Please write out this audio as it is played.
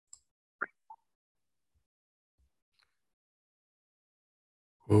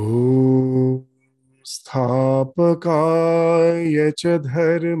ॐ स्थापकाय च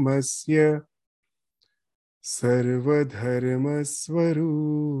धर्मस्य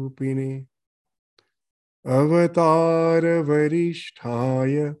सर्वधर्मस्वरूपिणे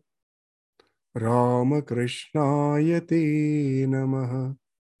अवतारवरिष्ठाय रामकृष्णाय ते नमः।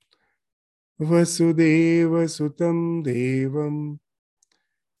 वसुदेवसुतं देवं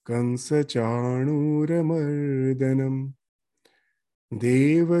कंसचाणूरमर्दनं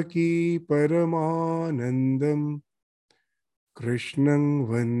देवकी परमानन्दं कृष्णं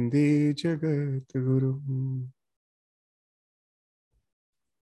वन्दे जगद्गुरुम्।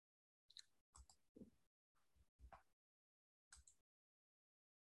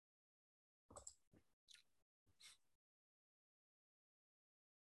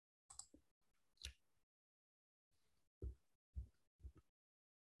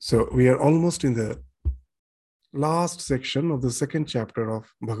 So we are almost in the last section of the second chapter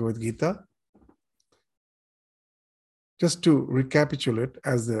of Bhagavad Gita. Just to recapitulate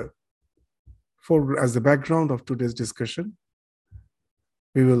as the background of today's discussion,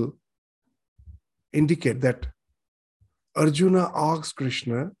 we will indicate that Arjuna asks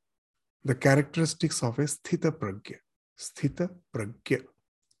Krishna the characteristics of a Sthita Pragya. Sthita Pragya,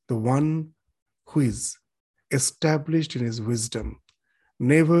 the one who is established in his wisdom,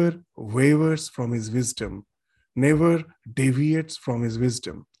 never wavers from his wisdom, never deviates from his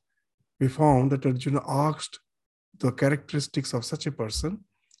wisdom. We found that Arjuna asked the characteristics of such a person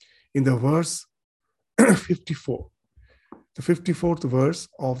in the verse 54, the 54th verse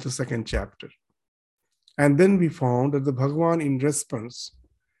of the second chapter. And then we found that the Bhagavan in response,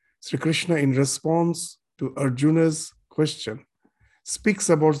 Sri Krishna in response to Arjuna's question, speaks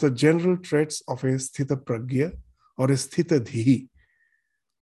about the general traits of a Sthita Pragya or a Sthita Dhihi.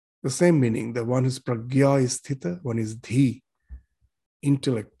 The same meaning, the one whose Pragya is Sthita, one is Dhi,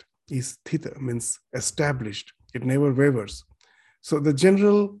 intellect is Sthita, means established, it never wavers. So the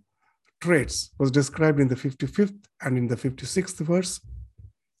general traits was described in the 55th and in the 56th verse.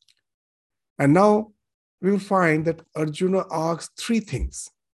 And now we will find that Arjuna asks three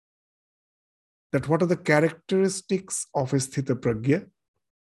things. That what are the characteristics of a Sthita Pragya,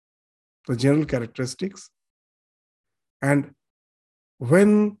 the general characteristics, and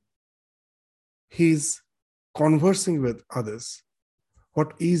when he is conversing with others,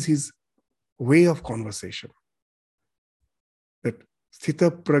 what is his way of conversation? That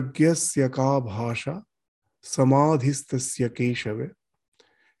Sthita Pragyasya ka bhasha samadhistasya keshave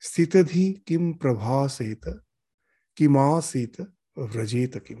sthitadhi kim prabhaseta kimaseta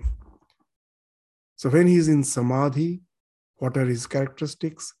vrajeta kim. So when he is in samadhi, what are his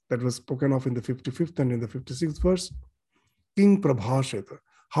characteristics? That was spoken of in the 55th and in the 56th verse. King prabhasheta,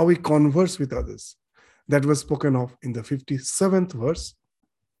 how he converses with others. That was spoken of in the 57th verse.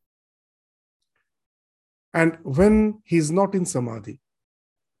 And when he is not in samadhi,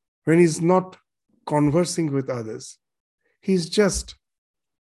 when he is not conversing with others, he is just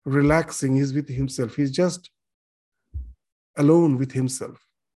relaxing, he's with himself, he's just alone with himself.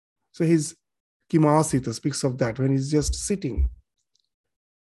 So his Kimasita speaks of that, when he's just sitting.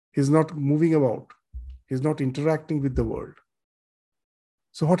 He's not moving about. He's not interacting with the world.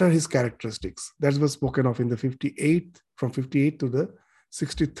 So what are his characteristics? That was spoken of in the 58th, from 58 to the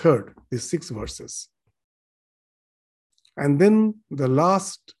 63rd, these 6 verses. And then the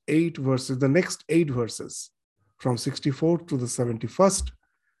last 8 verses, the next 8 verses, from 64 to the 71st,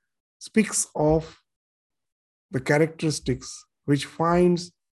 speaks of the characteristics which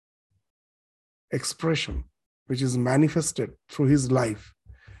finds expression, which is manifested through his life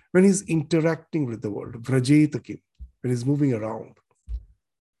when he's interacting with the world, vrajetakim, when he's moving around.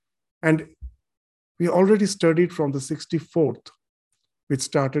 And we already studied from the 64th, which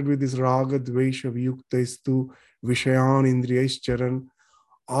started with this raga dvesha viyuktaistu vishayan indriyaicharan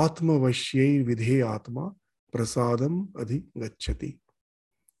atma vashyai vidhe atma prasadam adhi gacchati.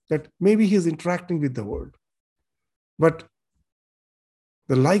 That maybe he is interacting with the world, but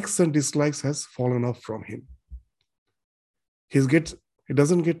the likes and dislikes has fallen off from him. He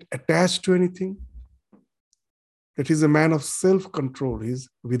doesn't get attached to anything. That he's a man of self-control. He's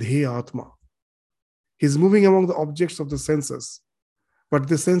vidhe atma. He's moving among the objects of the senses, but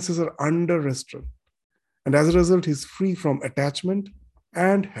the senses are under restraint. And as a result, he's free from attachment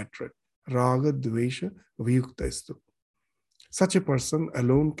and hatred. Raga, dvesha, viyuktaistu. Such a person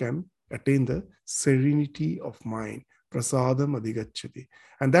alone can attain the serenity of mind. Prasadam adhigacchati.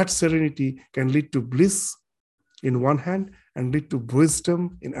 And that serenity can lead to bliss in one hand and lead to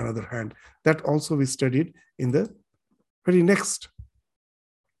wisdom in another hand. That also we studied in the very next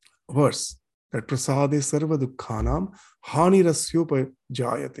verse. that prasade sarva dukkhanam hanirasyopa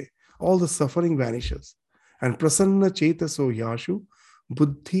jayate. All the suffering vanishes. And prasanna chetaso yashu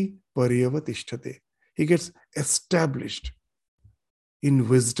buddhi paryavatishthate. He gets established in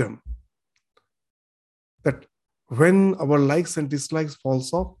wisdom. That when our likes and dislikes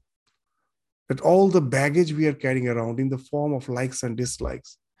falls off, that all the baggage we are carrying around in the form of likes and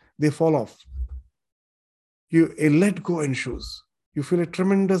dislikes, they fall off. A let go ensues. You feel a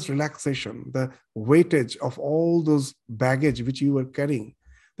tremendous relaxation. The weightage of all those baggage which you were carrying,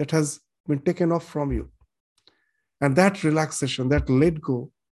 that has been taken off from you. And that relaxation, that let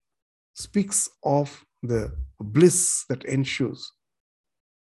go, speaks of the bliss that ensues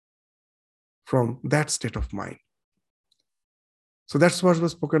from that state of mind. So that's what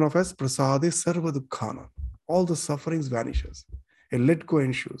was spoken of as prasade sarva dukkhana. All the sufferings vanishes. A let go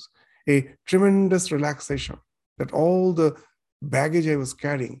ensues. A tremendous relaxation that all the baggage I was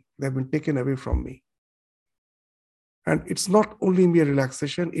carrying, they have been taken away from me. And it's not only mere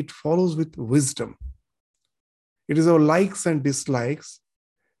relaxation, it follows with wisdom. It is our likes and dislikes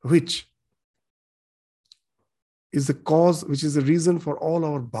which is the cause, which is the reason for all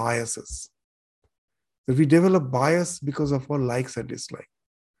our biases. That we develop bias because of our likes and dislikes.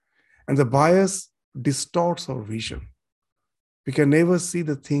 And the bias distorts our vision. We can never see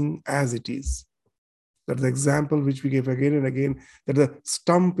the thing as it is. That's the example which we gave again and again, that the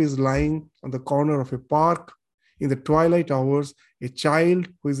stump is lying on the corner of a park. In the twilight hours, a child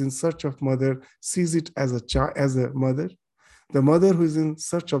who is in search of mother sees it as a mother. The mother who is in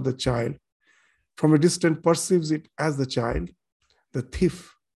search of the child from a distance perceives it as the child. The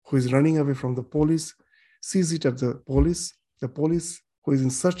thief who is running away from the police sees it as the police. The police who is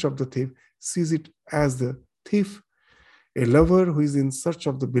in search of the thief sees it as the thief. A lover who is in search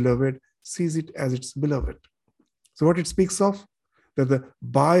of the beloved sees it as its beloved. So what it speaks of, that the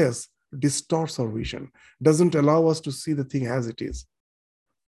bias distorts our vision, doesn't allow us to see the thing as it is.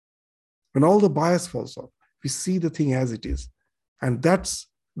 When all the bias falls off, we see the thing as it is. And that's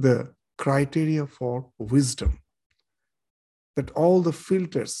the criteria for wisdom. That all the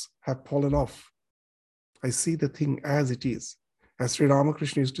filters have fallen off. I see the thing as it is. As Sri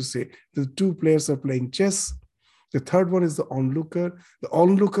Ramakrishna used to say, the two players are playing chess. The third one is the onlooker. The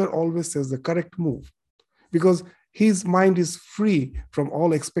onlooker always says the correct move because his mind is free from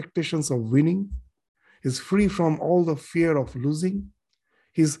all expectations of winning. He's free from all the fear of losing.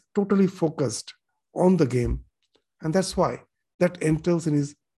 He's totally focused on the game. And that's why that enters in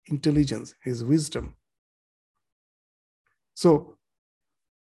his intelligence, his wisdom. So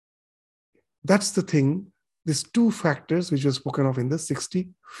that's the thing, these two factors which were spoken of in the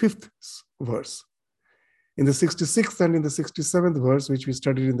 65th verse. In the 66th and in the 67th verse, which we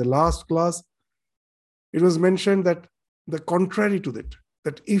studied in the last class, it was mentioned that the contrary to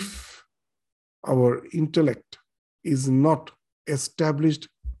that if our intellect is not established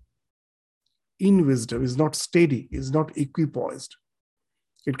in wisdom, is not steady, is not equipoised,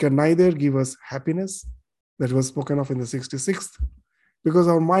 it can neither give us happiness, that was spoken of in the 66th, because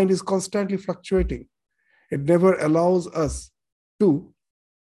our mind is constantly fluctuating. It never allows us to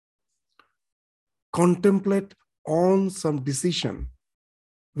contemplate on some decision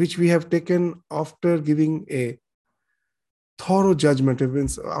which we have taken after giving a thorough judgment,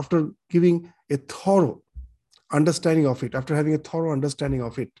 after giving a thorough understanding of it, after having a thorough understanding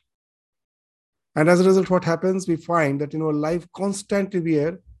of it. And as a result, what happens? We find that in our life, constantly we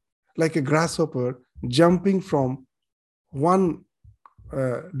are like a grasshopper jumping from one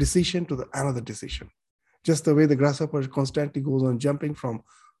decision to another decision. Just the way the grasshopper constantly goes on jumping from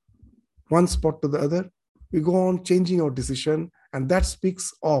one spot to the other, we go on changing our decision, and that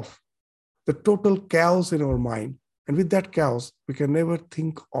speaks of the total chaos in our mind. And with that chaos, we can never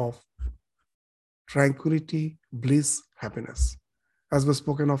think of tranquility, bliss, happiness, as was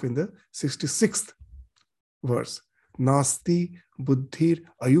spoken of in the 66th verse. Nasti buddhir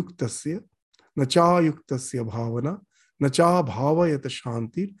ayuktasya, nacha ayuktasya bhavana, nacha bhavayata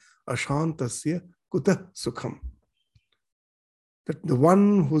shantir, ashantasya kutah sukham. That the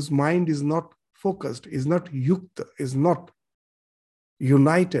one whose mind is not focused, is not yukta, is not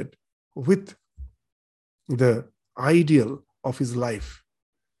united with the ideal of his life,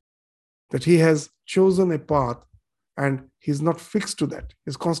 that he has chosen a path and he's not fixed to that,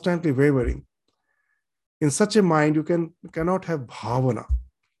 he's constantly wavering. In such a mind, you cannot have bhavana.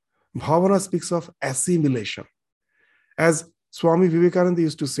 Bhavana speaks of assimilation. As Swami Vivekananda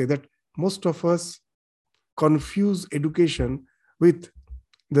used to say, that most of us confuse education with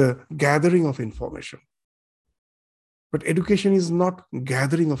the gathering of information. But education is not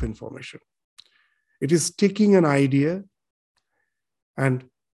gathering of information. It is taking an idea and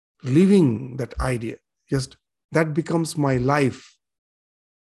living that idea. Just that becomes my life.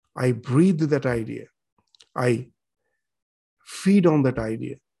 I breathe that idea. I feed on that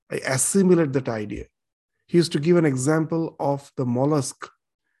idea. I assimilate that idea. He used to give an example of the mollusk,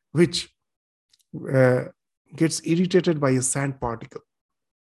 which gets irritated by a sand particle.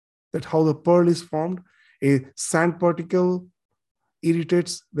 That how the pearl is formed. A sand particle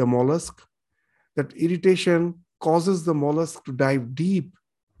irritates the mollusk. That irritation causes the mollusk to dive deep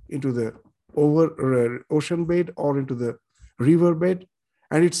into the ocean bed or into the river bed,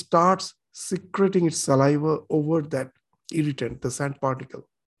 and it starts secreting its saliva over that irritant, the sand particle.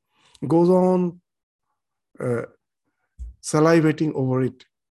 Goes on salivating over it.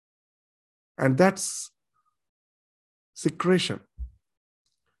 And that's secretion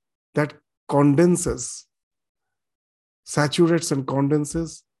that condenses, saturates and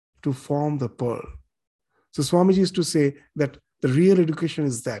condenses to form the pearl. So Swamiji used to say that the real education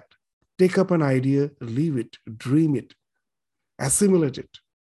is that. Take up an idea, live it, dream it, assimilate it.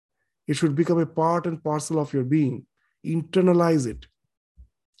 It should become a part and parcel of your being. Internalize it.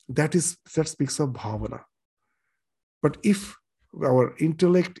 That speaks of bhavana. But if our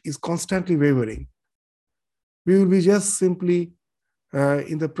intellect is constantly wavering, we will be just simply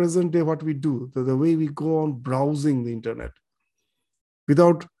in the present day what we do, the way we go on browsing the internet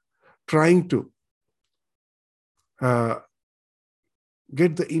without trying to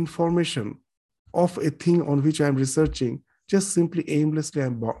get the information of a thing on which I am researching, just simply aimlessly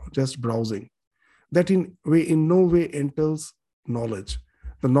I'm just browsing. That in no way entails knowledge.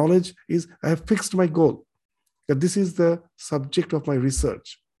 The knowledge is I have fixed my goal, that this is the subject of my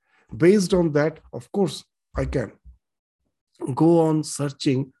research. Based on that, of course, I can go on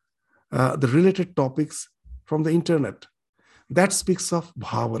searching the related topics from the internet. That speaks of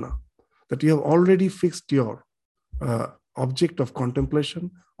bhavana, that you have already fixed your object of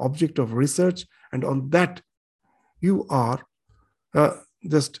contemplation, object of research, and on that you are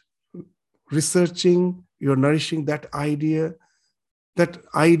just researching, you're nourishing that idea. That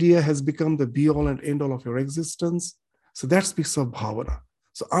idea has become the be-all and end-all of your existence. So that speaks of bhavana.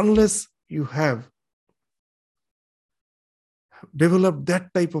 So unless you have developed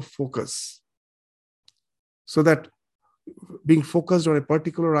that type of focus, so that being focused on a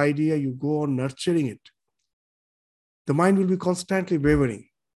particular idea, you go on nurturing it, the mind will be constantly wavering.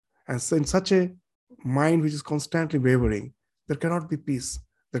 And so in such a mind which is constantly wavering, there cannot be peace,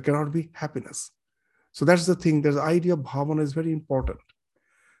 there cannot be happiness. So that's the thing. The idea of bhavana is very important.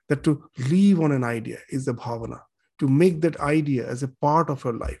 That to live on an idea is the bhavana. To make that idea as a part of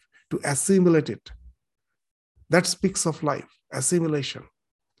your life, to assimilate it. That speaks of life, assimilation.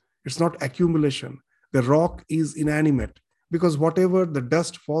 It's not accumulation. The rock is inanimate because whatever the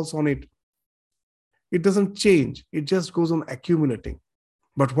dust falls on it, it doesn't change. It just goes on accumulating.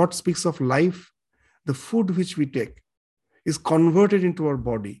 But what speaks of life, the food which we take is converted into our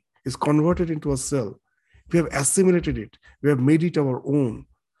body, is converted into a cell. We have assimilated it. We have made it our own.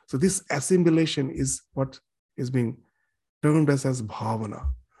 So this assimilation is what is being termed as bhavana.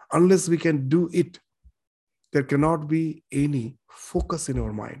 Unless we can do it, there cannot be any focus in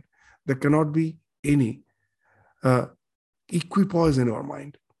our mind. There cannot be any equipoise in our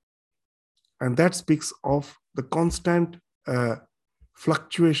mind. And that speaks of the constant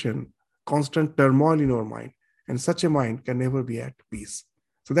fluctuation, constant turmoil in our mind. And such a mind can never be at peace.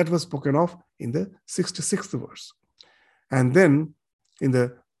 So that was spoken of in the 66th verse. And then in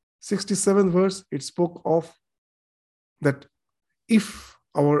the 67th verse, it spoke of that if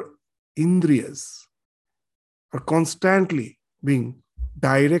our indriyas are constantly being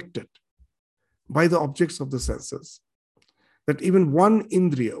directed by the objects of the senses, that even one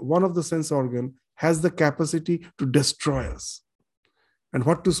indriya, one of the sense organ, has the capacity to destroy us. And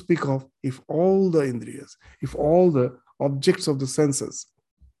what to speak of if all the indriyas, if all the objects of the senses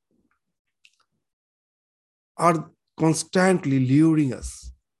are constantly luring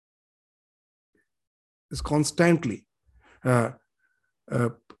us, is constantly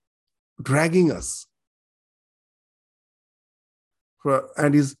dragging us,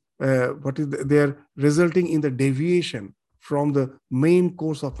 and they are resulting in the deviation from the main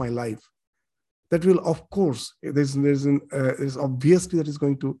course of my life. That will, of course, there's obviously that is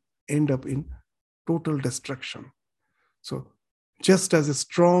going to end up in total destruction. So just as a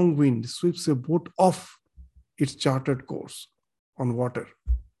strong wind sweeps a boat off its chartered course on water.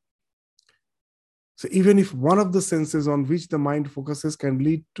 So even if one of the senses on which the mind focuses can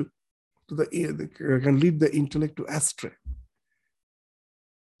lead the intellect to astray.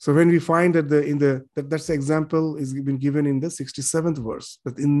 So when we find that that's the example is been given in the 67th verse,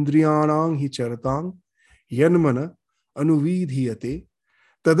 that indriyanang hi charatang yanmana anuvidhiyate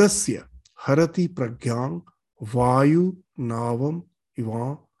Tadasya harati pragyang vayu navam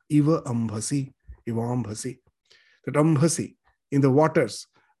iva ambhasi. That ambhasi, in the waters,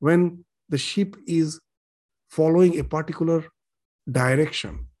 when the ship is following a particular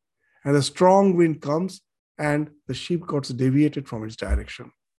direction and a strong wind comes and the ship gets deviated from its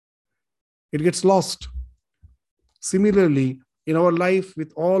direction, it gets lost. Similarly, in our life,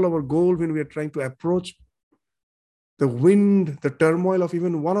 with all our goal, when we are trying to approach, the wind, the turmoil of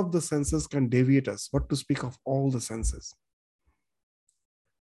even one of the senses can deviate us. What to speak of all the senses?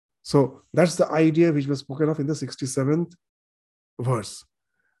 So that's the idea which was spoken of in the 67th verse,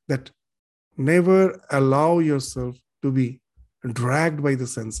 that never allow yourself to be dragged by the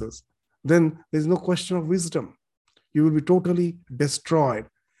senses. Then there's no question of wisdom. You will be totally destroyed.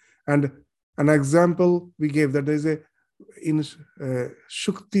 And an example we gave, that there's in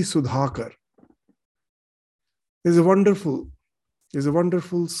Shukti Sudhakar, there's a wonderful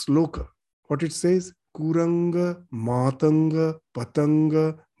sloka. What it says? Kuranga, Matanga,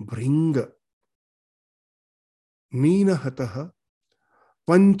 Patanga, Bringa, Meena Hataha,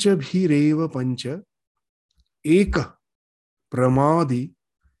 Pancha Bhireva Pancha, Eka, Pramadi,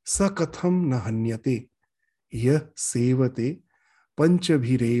 Sakatham Nahanyate, Yah Sevate, Pancha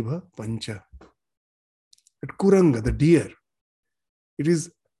Bhireva Pancha. At Kuranga, the deer, it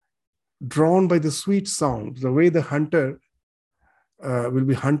is drawn by the sweet sound. The way the hunter will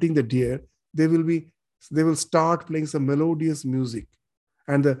be hunting the deer, they will start playing some melodious music,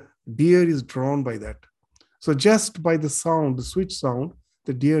 and the deer is drawn by that. So just by the sound, the sweet sound,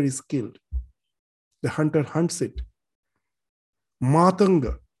 the deer is killed. The hunter hunts it.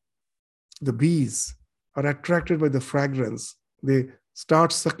 Matanga, the bees are attracted by the fragrance. They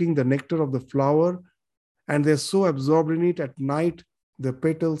start sucking the nectar of the flower, and they're so absorbed in it, at night the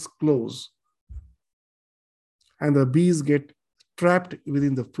petals close and the bees get trapped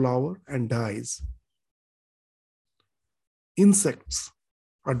within the flower and dies. Insects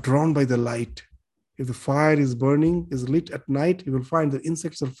are drawn by the light. If the fire is burning, is lit at night, you will find the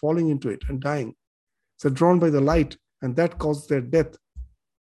insects are falling into it and dying. So drawn by the light, and that causes their death.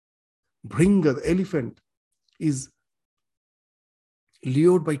 Bringa, the elephant, is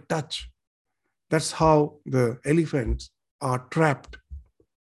lured by touch. That's how the elephants are trapped.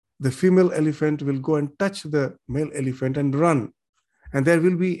 The female elephant will go and touch the male elephant and run. And there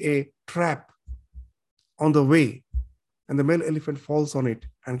will be a trap on the way. And the male elephant falls on it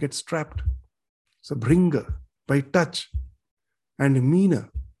and gets trapped. So Bringa, by touch. And Meena,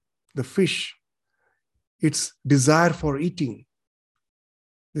 the fish, its desire for eating.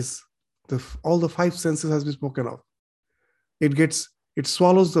 All the five senses has been spoken of. It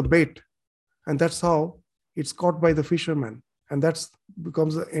swallows the bait. And that's how it's caught by the fisherman. And that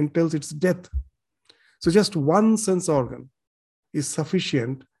entails its death. So just one sense organ is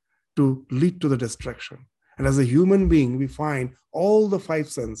sufficient to lead to the destruction. And as a human being, we find all the five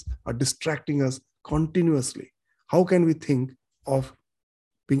senses are distracting us continuously. How can we think of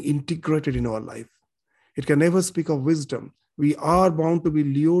being integrated in our life? It can never speak of wisdom. We are bound to be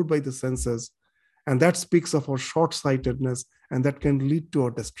lured by the senses, and that speaks of our short-sightedness, and that can lead to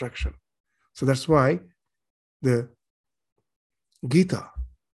our destruction. So that's why the Gita,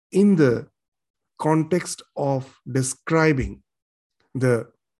 in the context of describing the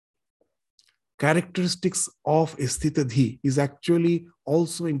characteristics of Sthitadhi, is actually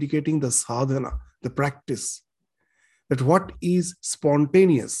also indicating the sadhana, the practice, that what is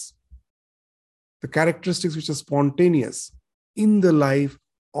spontaneous, the characteristics which are spontaneous in the life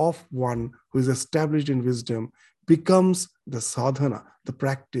of one who is established in wisdom, becomes the sadhana, the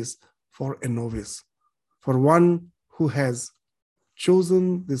practice for a novice, for one who has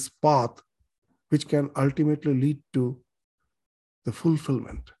chosen this path which can ultimately lead to the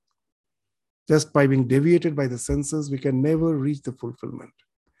fulfillment. Just by being deviated by the senses, we can never reach the fulfillment.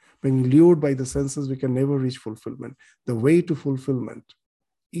 Being lured by the senses, we can never reach fulfillment. The way to fulfillment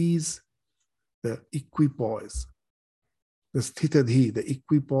is the equipoise, the sthitadhi, the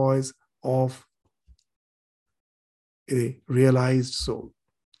equipoise of a realized soul.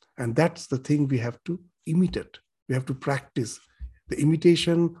 And that's the thing we have to imitate. We have to practice. The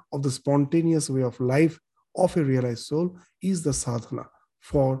imitation of the spontaneous way of life of a realized soul is the sadhana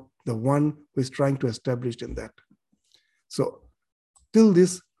for the one who is trying to establish in that. So till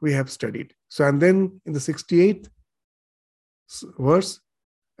this we have studied. So, and then in the 68th verse,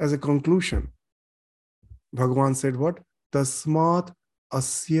 as a conclusion, Bhagavan said what? Tasmat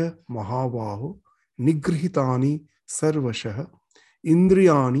asya mahavaho nigrihitani sarvashah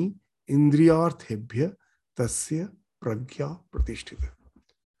indriyani indriyarthebhya tasya pragya pratishtita.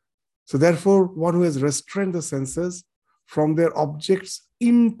 So therefore, one who has restrained the senses from their objects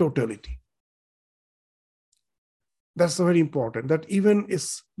in totality. That's very important, that even a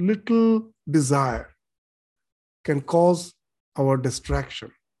little desire can cause our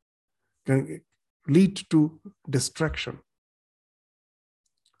distraction, can lead to distraction.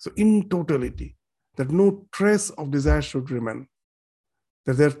 So in totality, that no trace of desire should remain.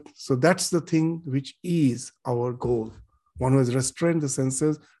 So that's the thing which is our goal. One who has restrained the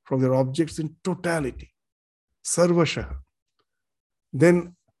senses from their objects in totality, sarvashah.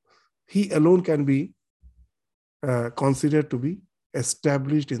 Then he alone can be considered to be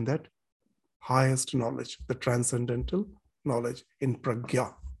established in that highest knowledge, the transcendental knowledge in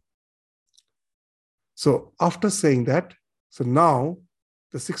pragya. So after saying that, so now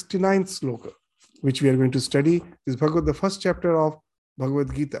the 69th sloka, which we are going to study, is the first chapter of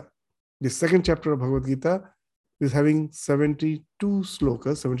Bhagavad Gita. The second chapter of Bhagavad Gita is having 72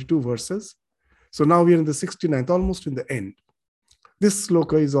 slokas, 72 verses. So now we are in the 69th, almost in the end. This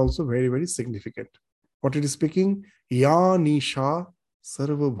sloka is also very, very significant. What it is speaking? Ya nisha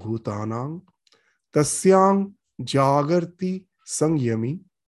sarva bhutanang tasyang jagarti sangyami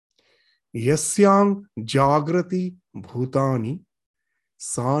yasyang jagrati bhutani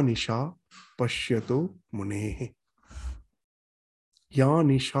sa nisha pashyato munehe. Ya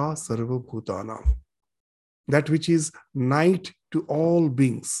nisha sarva bhutanang. That which is night to all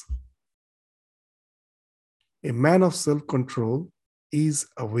beings. A man of self-control is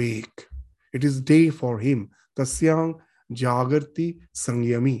awake. It is day for him. Tasyang jagarti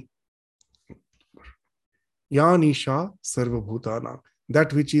sangyami. Ya nisha sarva bhutana.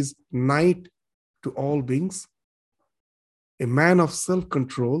 That which is night to all beings. A man of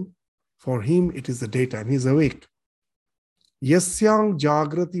self-control, for him it is the daytime. He is awake. Yasyang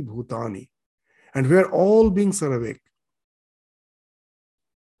jagrati bhutani. And where all beings are awake.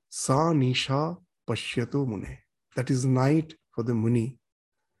 Sa nisha pashyato mune. That is night for the Muni.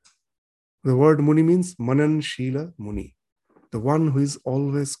 The word Muni means Manan Shila Muni, the one who is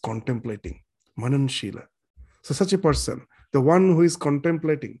always contemplating. Manan Shila. So such a person, the one who is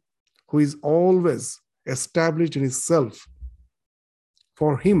contemplating, who is always established in his self,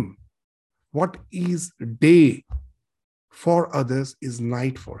 for him, what is day for others is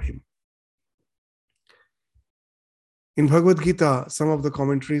night for him. In Bhagavad Gita, some of the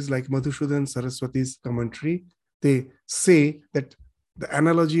commentaries like Madhusudhan Saraswati's commentary, they say that the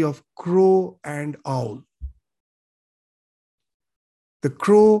analogy of crow and owl. The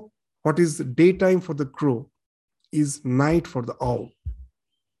crow, what is daytime for the crow, is night for the owl.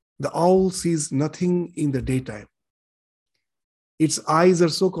 The owl sees nothing in the daytime. Its eyes are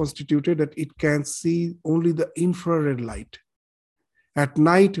so constituted that it can see only the infrared light. At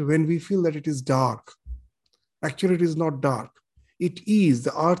night, when we feel that it is dark, actually it is not dark. It is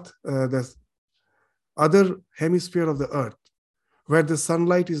the earth, the other hemisphere of the earth, where the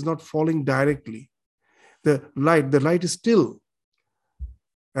sunlight is not falling directly. The light is still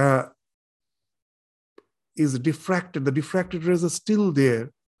is diffracted. The diffracted rays are still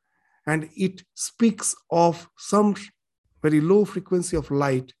there, and it speaks of some very low frequency of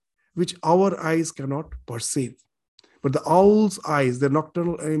light which our eyes cannot perceive. But the owl's eyes, the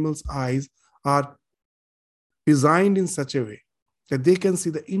nocturnal animal's eyes, are designed in such a way that they can see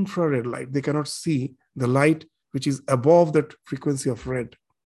the infrared light. They cannot see the light which is above that frequency of red.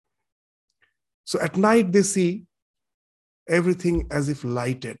 So at night they see everything as if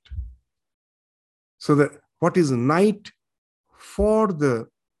lighted. So that what is night for the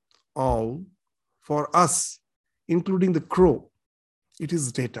owl, for us, including the crow, it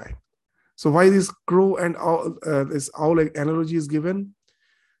is daytime. So why this crow and owl, this owl analogy is given?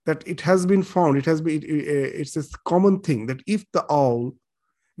 That it has been found, it's a common thing that if the owl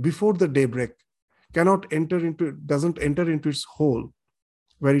before the daybreak doesn't enter into its hole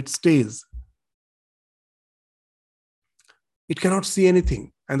where it stays, it cannot see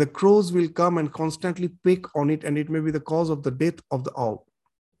anything, and the crows will come and constantly pick on it, and it may be the cause of the death of the owl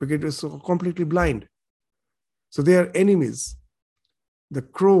because it is so completely blind. So they are enemies. The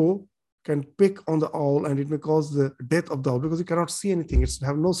crow can pick on the owl and it may cause the death of the owl because it cannot see anything. It's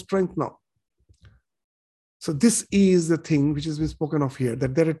have no strength now. So this is the thing which has been spoken of here,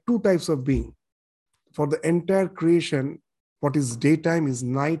 that there are two types of being. For the entire creation, what is daytime is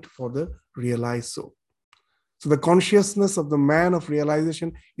night for the realized soul. So the consciousness of the man of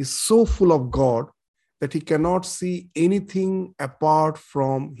realization is so full of God that he cannot see anything apart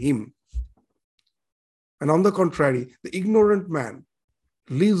from him. And on the contrary, the ignorant man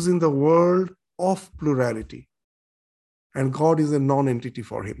lives in the world of plurality, and God is a non-entity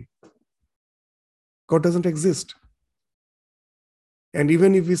for him. God doesn't exist. And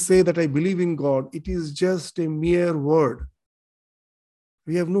even if we say that I believe in God, it is just a mere word.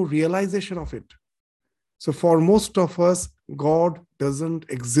 We have no realization of it. So for most of us, God doesn't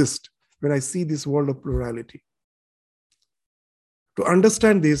exist when I see this world of plurality. To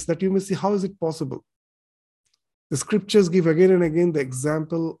understand this, that you may see how is it possible. The scriptures give again and again the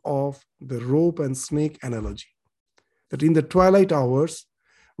example of the rope and snake analogy. That in the twilight hours,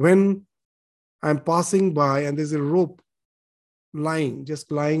 when I'm passing by and there's a rope just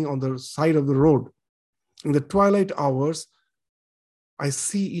lying on the side of the road, in the twilight hours, I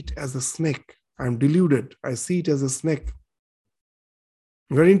see it as a snake. I'm deluded. I see it as a snake.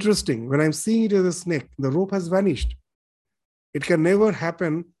 Very interesting. When I'm seeing it as a snake, the rope has vanished. It can never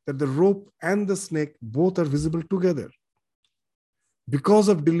happen that the rope and the snake both are visible together. Because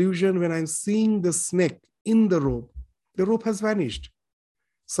of delusion, when I'm seeing the snake in the rope has vanished.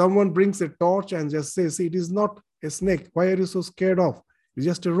 Someone brings a torch and just says, it is not a snake. Why are you so scared of? It's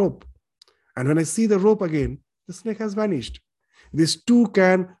just a rope. And when I see the rope again, the snake has vanished. These two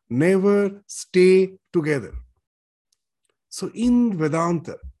can never stay together. So in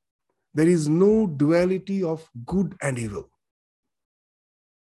Vedanta, there is no duality of good and evil.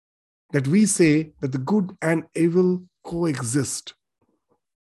 That we say that the good and evil coexist.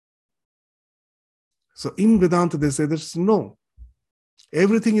 So in Vedanta, they say there's no.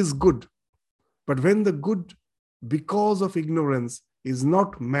 Everything is good. But when the good, because of ignorance, is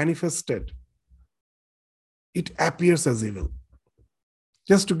not manifested, it appears as evil.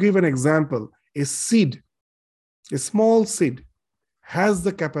 Just to give an example, a seed, a small seed, has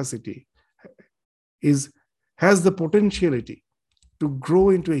the capacity, has the potentiality to grow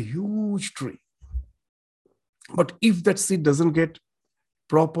into a huge tree. But if that seed doesn't get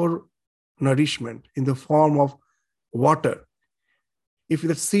proper nourishment in the form of water, if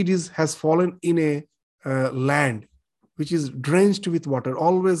that seed has fallen in a land which is drenched with water,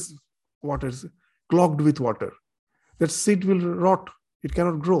 always water is clogged with water, that seed will rot. It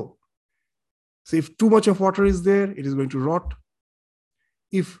cannot grow. So if too much of water is there, it is going to rot.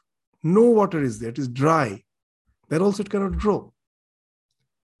 If no water is there, it is dry, then also it cannot grow.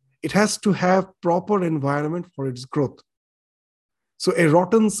 It has to have proper environment for its growth. So a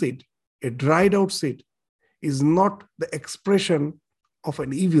rotten seed, a dried out seed, is not the expression of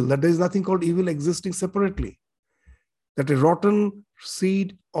an evil. That there is nothing called evil existing separately. That a rotten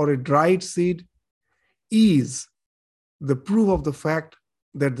seed or a dried seed is the proof of the fact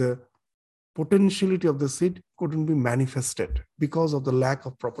that the potentiality of the seed couldn't be manifested because of the lack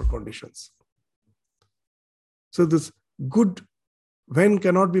of proper conditions. So this good, when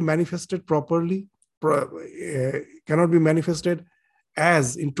cannot be manifested properly, cannot be manifested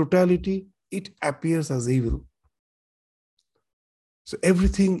as in totality, it appears as evil. So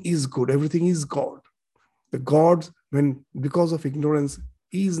everything is good, everything is God. The God, when because of ignorance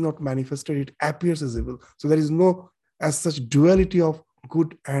is not manifested, it appears as evil. So there is no as such duality of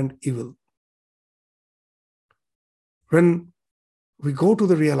good and evil. When we go to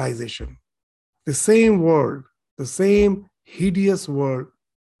the realization, the same world, the same hideous world,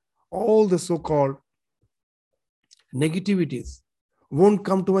 all the so-called negativities won't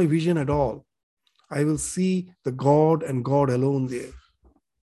come to my vision at all. I will see the God and God alone there.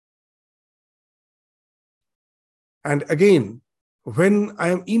 And again, when I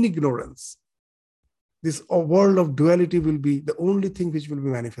am in ignorance, this world of duality will be the only thing which will be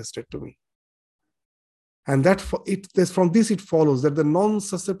manifested to me. And from this it follows that the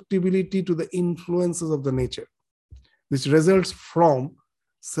non-susceptibility to the influences of the nature, which results from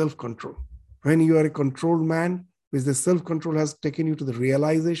self-control. When you are a controlled man, which the self-control has taken you to the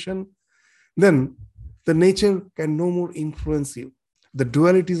realization, then the nature can no more influence you. The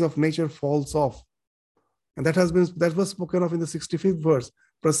dualities of nature falls off. And that was spoken of in the 65th verse.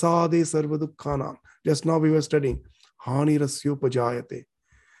 Prasade sarva dukkhanam. Just now we were studying Hani rasyopajayate.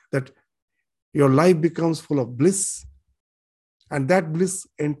 That your life becomes full of bliss, and that bliss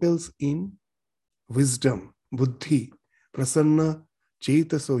entails in wisdom, buddhi, prasanna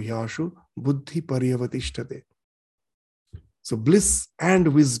chetaso yashu buddhi paryavatishtate. So bliss and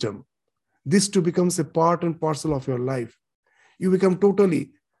wisdom, this too becomes a part and parcel of your life. You become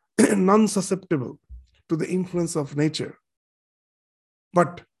totally non-susceptible to the influence of nature.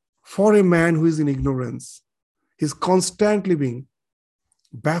 But for a man who is in ignorance, he is constantly being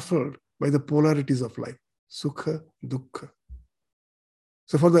baffled by the polarities of life, sukha, dukkha.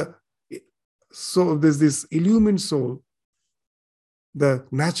 So there's this illumined soul. The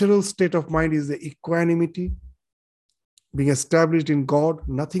natural state of mind is the equanimity, being established in God.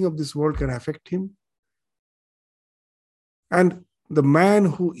 Nothing of this world can affect him. And the man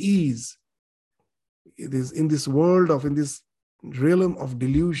who is in this world in this realm of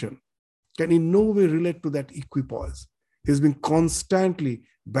delusion can in no way relate to that equipoise. He's been constantly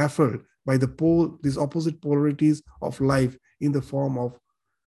baffled by these opposite polarities of life in the form of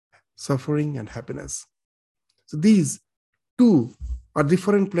suffering and happiness. So these two are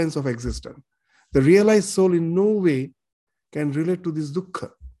different planes of existence. The realized soul in no way can relate to this dukkha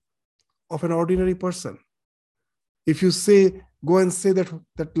of an ordinary person. If you go and say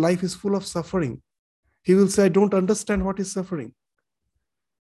that life is full of suffering, he will say, I don't understand what is suffering.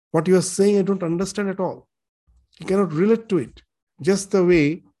 What you are saying, I don't understand at all. He cannot relate to it. Just the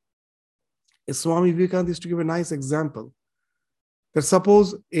way Swami Vivekananda used to give a nice example. That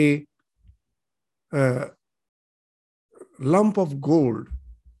suppose a lump of gold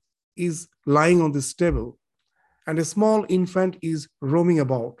is lying on this table and a small infant is roaming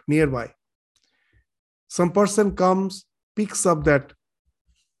about nearby. Some person comes, picks up that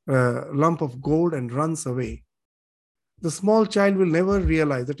lump of gold and runs away. The small child will never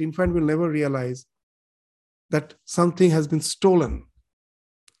realize, that infant will never realize that something has been stolen.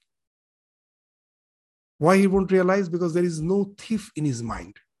 Why he won't realize? Because there is no thief in his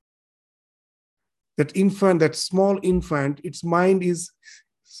mind. That infant, that small infant, its mind is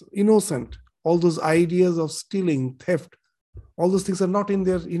innocent. All those ideas of stealing, theft, all those things are not in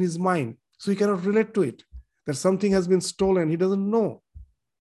his mind. So he cannot relate to it. That something has been stolen, he doesn't know.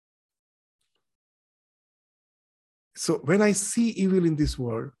 So when I see evil in this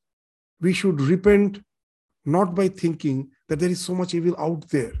world, we should repent not by thinking that there is so much evil out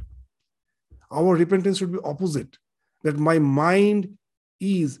there. Our repentance should be opposite. That my mind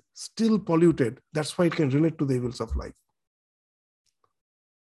is still polluted. That's why it can relate to the evils of life.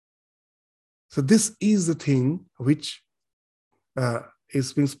 So this is the thing which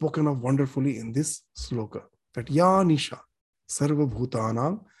is being spoken of wonderfully in this sloka. That ya nisha sarva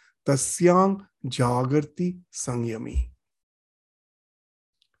bhutanam tasyang jagarti sangyami.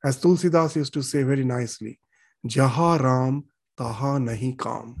 As Tulsidas used to say very nicely, Jaha Ram taha nahi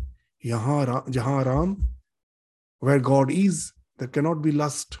kam. Jaha Ram, where God is, there cannot be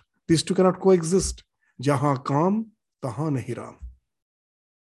lust. These two cannot coexist. Jaha kam taha nahi Ram.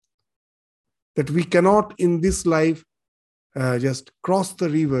 That we cannot in this life just cross the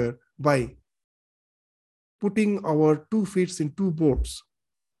river by putting our 2 feet in 2 boats.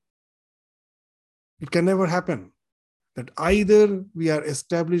 It can never happen. That either we are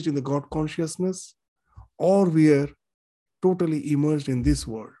established in the God consciousness or we are totally immersed in this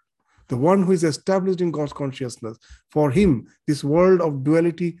world. The one who is established in God's consciousness, for him, this world of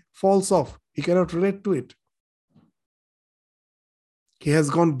duality falls off. He cannot relate to it. He has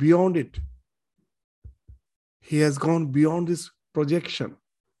gone beyond it. He has gone beyond this projection.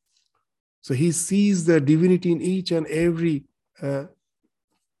 So he sees the divinity in each and every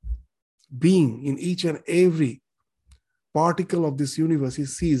being, in each and every particle of this universe. He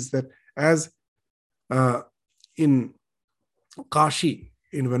sees that as in Kashi,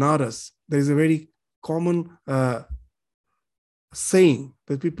 in Benares, there is a very common saying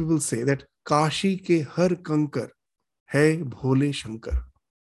that people will say that Kashi ke har kankar hai bhole shankar.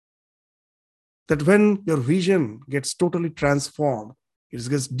 That when your vision gets totally transformed, it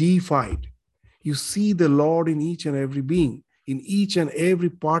gets deified, you see the Lord in each and every being, in each and every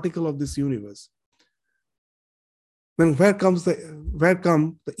particle of this universe. Then where come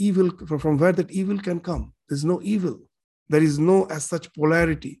the evil, from where that evil can come? There's no evil. There is no as such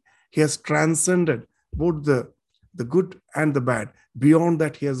polarity. He has transcended both the good and the bad. Beyond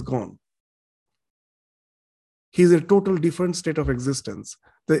that, he has gone. He is a total different state of existence.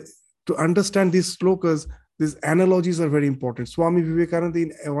 To understand these slokas, these analogies are very important. Swami Vivekananda,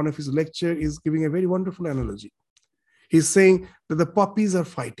 in one of his lectures, is giving a very wonderful analogy. He's saying that the puppies are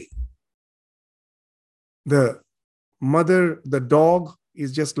fighting. The mother, the dog,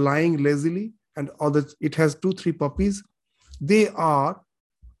 is just lying lazily, and it has 2-3 puppies. They are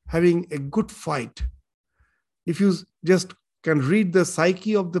having a good fight. If you just can read the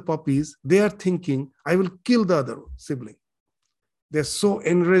psyche of the puppies, they are thinking, I will kill the other sibling. They're so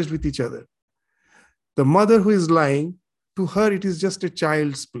enraged with each other. The mother who is lying, to her, it is just a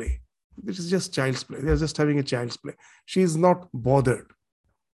child's play. It is just child's play. They're just having a child's play. She is not bothered.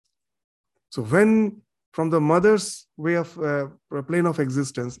 So when from the mother's way of plane of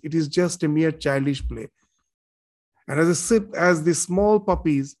existence, it is just a mere childish play. And as the small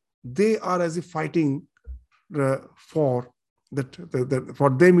puppies, they are as if fighting for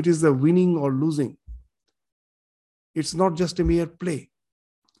them, it is the winning or losing. It's not just a mere play.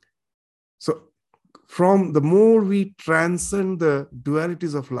 So from the more we transcend the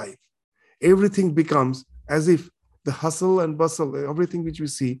dualities of life, everything becomes as if the hustle and bustle, everything which we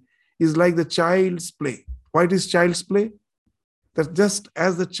see, is like the child's play. Why it is child's play? That just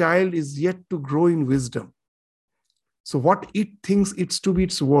as the child is yet to grow in wisdom, So what it thinks it's to be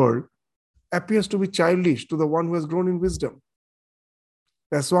its world appears to be childish to the one who has grown in wisdom.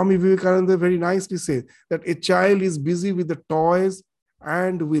 As Swami Vivekananda very nicely says, that a child is busy with the toys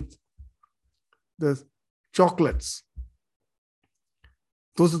and with the chocolates.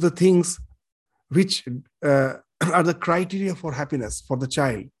 Those are the things which are the criteria for happiness for the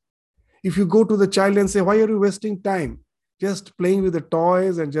child. If you go to the child and say, why are you wasting time just playing with the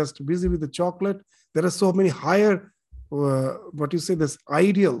toys and just busy with the chocolate? There are so many higher, this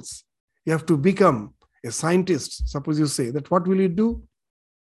ideals. You have to become a scientist. Suppose you say that, what will you do?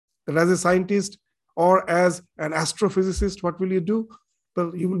 That as a scientist or as an astrophysicist, what will you do?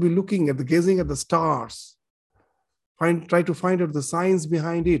 Well, you will be looking at gazing at the stars, try to find out the science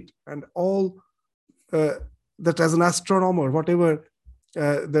behind it, and all that as an astronomer, whatever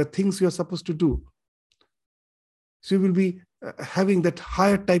the things you are supposed to do. So you will be having that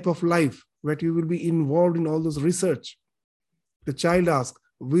higher type of life where you will be involved in all those research. The child asks,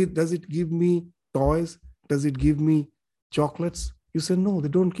 does it give me toys? Does it give me chocolates? You say, no, they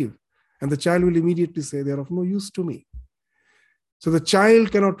don't give. And the child will immediately say, they are of no use to me. So the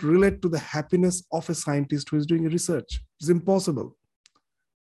child cannot relate to the happiness of a scientist who is doing research. It's impossible.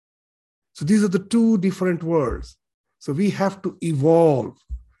 So these are the two different worlds. So we have to evolve.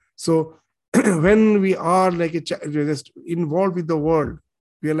 So when we are like a child, we're just involved with the world,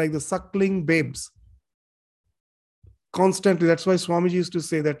 we are like the suckling babes. Constantly, that's why Swamiji used to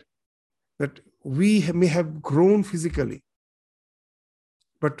say that we may have grown physically,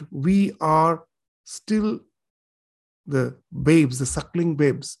 but we are still the babes, the suckling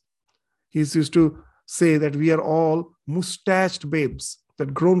babes. He used to say that we are all mustached babes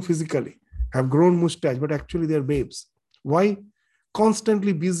that grown physically, have grown mustache, but actually they're babes. Why?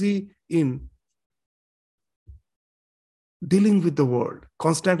 Constantly busy in dealing with the world,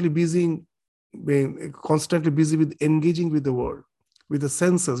 constantly busy with engaging with the world, with the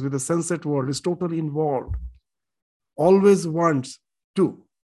senses, with the sensate world, is totally involved. Always wants to.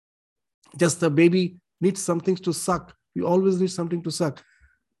 Just the baby needs something to suck. We always need something to suck.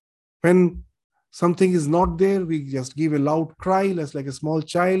 When something is not there, we just give a loud cry, just like a small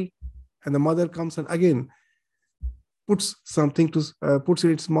child, and the mother comes and again puts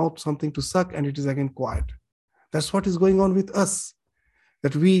in its mouth something to suck, and it is again quiet. That's what is going on with us.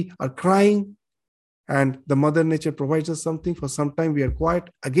 That we are crying, and the mother nature provides us something. For some time we are quiet,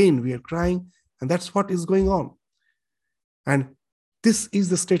 again we are crying, and that's what is going on. And this is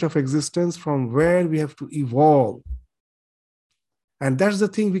the state of existence from where we have to evolve. And that's the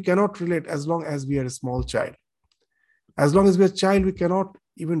thing we cannot relate as long as we are a small child. As long as we are a child, we cannot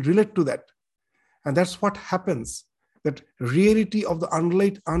even relate to that. And that's what happens, that reality of the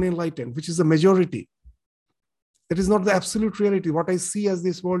unenlightened, which is the majority, that is not the absolute reality. What I see as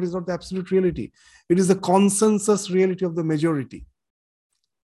this world is not the absolute reality. It is the consensus reality of the majority.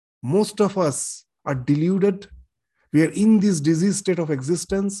 Most of us are deluded. We are in this disease state of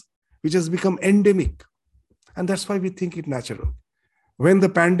existence, which has become endemic. And that's why we think it natural. When the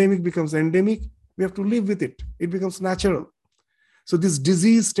pandemic becomes endemic, we have to live with it. It becomes natural. So this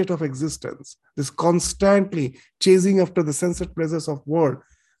disease state of existence, this constantly chasing after the sensate pleasures of world,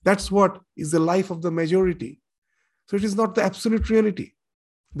 that's what is the life of the majority. So it is not the absolute reality.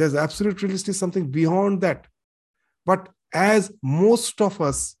 There's absolute reality, something beyond that. But as most of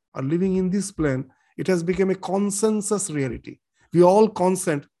us are living in this plane, it has become a consensus reality. We all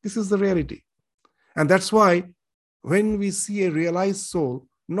consent, this is the reality. And that's why when we see a realized soul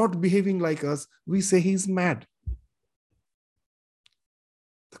not behaving like us, we say he's mad.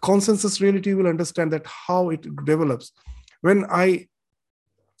 The consensus reality will understand that how it develops. When I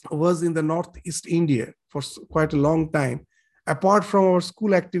was in the Northeast India for quite a long time, apart from our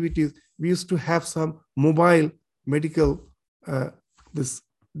school activities, we used to have some mobile medical this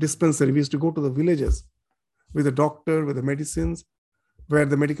dispensary. We used to go to the villages with a doctor, with the medicines, where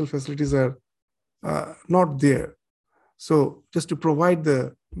the medical facilities are not there. So just to provide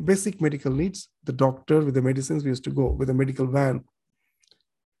the basic medical needs, the doctor with the medicines, we used to go with a medical van.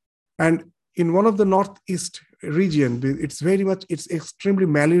 And in one of the Northeast region, it's extremely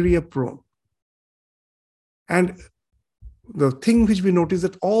malaria prone. And the thing which we notice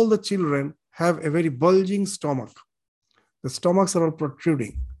that all the children have a very bulging stomach. The stomachs are all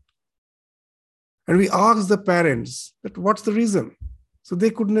protruding. And we asked the parents that what's the reason? So they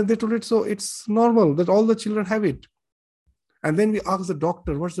told it, so it's normal that all the children have it. And then we asked the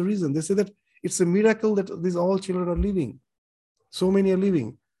doctor, what's the reason? They said that it's a miracle that these all children are living. So many are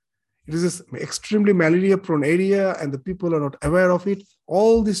living. It is this extremely malaria prone area and the people are not aware of it.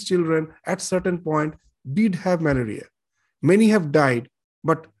 All these children at certain point did have malaria. Many have died,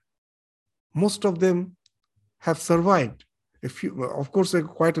 but most of them have survived. A few, of course,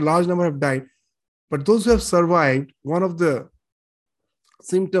 quite a large number have died, but those who have survived, one of the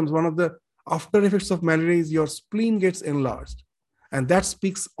symptoms, one of the after effects of malaria is your spleen gets enlarged. And that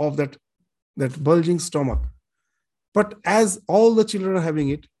speaks of that bulging stomach. But as all the children are having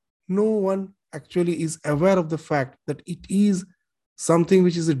it, no one actually is aware of the fact that it is something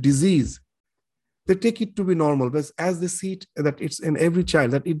which is a disease. They take it to be normal, but as they see it, that it's in every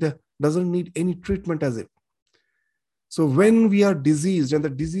child, that it doesn't need any treatment as if. So when we are diseased and the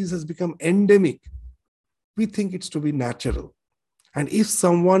disease has become endemic, we think it's to be natural. And if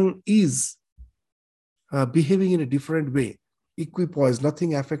someone is behaving in a different way, equipoise,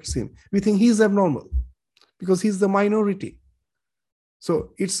 nothing affects him, we think he's abnormal because he's the minority.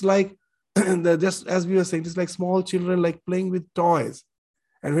 So it's like, just as we were saying, it's like small children like playing with toys.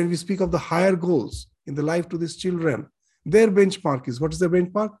 And when we speak of the higher goals in the life to these children, their benchmark is, what is the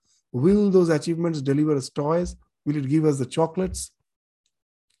benchmark? Will those achievements deliver us toys? Will it give us the chocolates?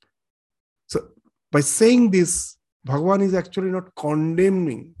 So by saying this, Bhagavan is actually not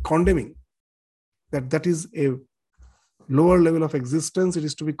condemning that is a lower level of existence. It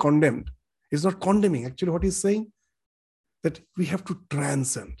is to be condemned. It's not condemning. Actually, what he's saying, that we have to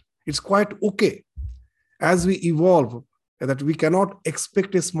transcend. It's quite okay as we evolve, that we cannot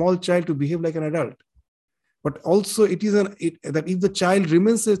expect a small child to behave like an adult. But also it is that if the child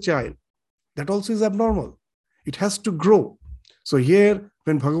remains a child, that also is abnormal. It has to grow. So here,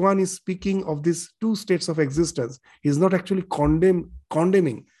 when Bhagavan is speaking of these two states of existence, he is not actually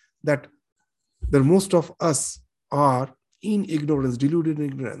condemning that the most of us are in ignorance, deluded in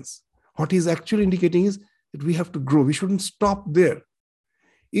ignorance. What he is actually indicating is that we have to grow. We shouldn't stop there.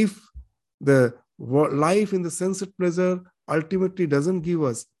 If the life in the sensate pleasure ultimately doesn't give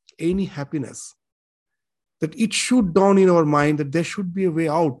us any happiness, that it should dawn in our mind that there should be a way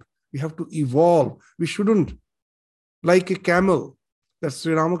out. We have to evolve. We shouldn't, like a camel, that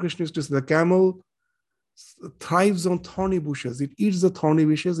Sri Ramakrishna used to say, the camel thrives on thorny bushes. It eats the thorny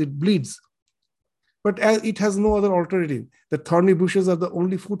bushes, it bleeds. But as it has no other alternative. The thorny bushes are the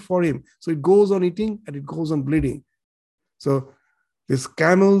only food for him. So it goes on eating and it goes on bleeding. So this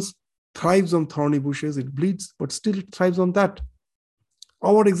camel thrives on thorny bushes, it bleeds, but still it thrives on that.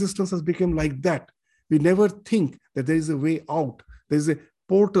 Our existence has become like that. We never think that there is a way out. There is a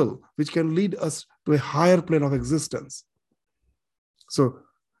portal which can lead us to a higher plane of existence. So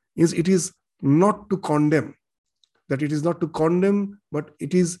it is not to condemn, that it is not to condemn, but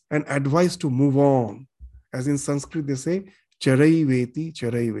it is an advice to move on. As in Sanskrit, they say, charai veti,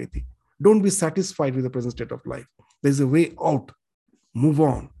 charai veti. Don't be satisfied with the present state of life. There is a way out. Move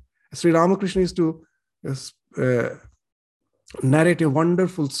on. Sri Ramakrishna used to narrate a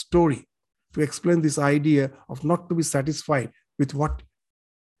wonderful story to explain this idea of not to be satisfied with what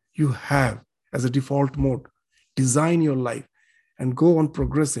you have as a default mode. Design your life and go on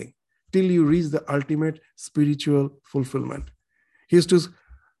progressing till you reach the ultimate spiritual fulfillment. He used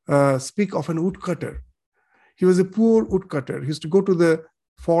to speak of an woodcutter. He was a poor woodcutter. He used to go to the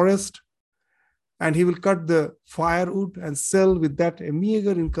forest and he will cut the firewood and sell with that a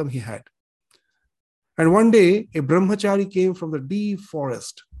meager income he had. And one day, a brahmachari came from the deep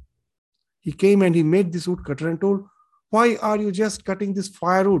forest. He came and he met this woodcutter and told, "Why are you just cutting this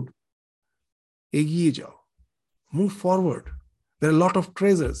firewood? Egiye jao. Move forward. There are a lot of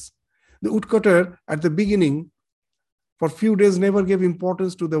treasures." The woodcutter, at the beginning, for a few days, never gave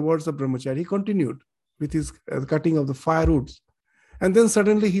importance to the words of brahmachari. He continued with his cutting of the firewoods. And then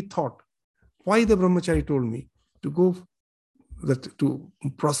suddenly he thought, why the brahmachari told me to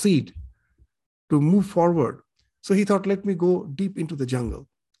proceed, to move forward. So he thought, let me go deep into the jungle.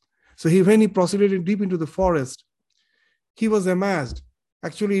 So when he proceeded deep into the forest, he was amazed.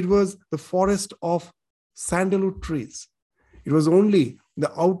 Actually, it was the forest of sandalwood trees. It was only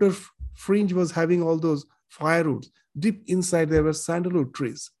the outer fringe was having all those firewoods. Deep inside there were sandalwood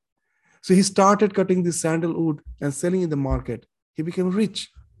trees. So he started cutting this sandalwood and selling in the market. He became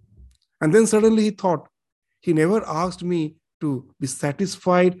rich. And then suddenly he thought, he never asked me to be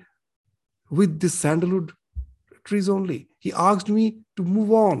satisfied with the sandalwood trees only. He asked me to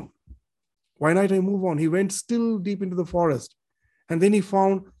move on. Why not I move on? He went still deep into the forest. And then he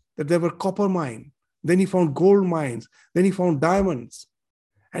found that there were copper mines. Then he found gold mines. Then he found diamonds.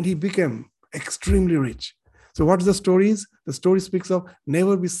 And he became extremely rich. So what the story is? The story speaks of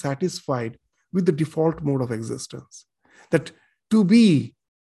never be satisfied with the default mode of existence. That to be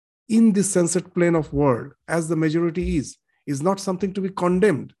in this sensate plane of world, as the majority is not something to be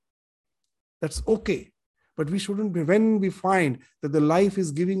condemned. That's okay. But we shouldn't be, when we find that the life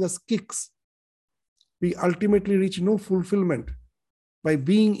is giving us kicks, we ultimately reach no fulfillment by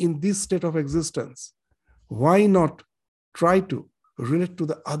being in this state of existence. why not try to relate to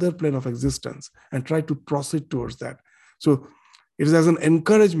the other plane of existence and try to proceed towards that? So it is as an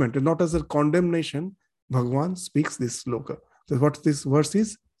encouragement and not as a condemnation. Bhagavan speaks this sloka. So what this verse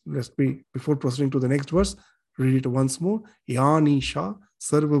is, before proceeding to the next verse, read it once more. Yanisha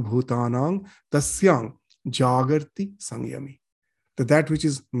sarva bhutanang tasyang jagarti sangyami. That which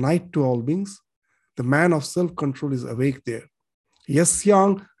is night to all beings, the man of self-control is awake there.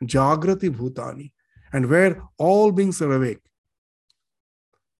 Yasyang jagrati bhutani. And where all beings are awake,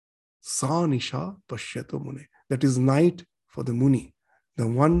 sa nisha pashyato mune. That is night for the Muni, the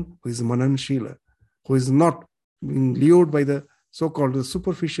one who is Mananshila, who is not being lured by the so-called the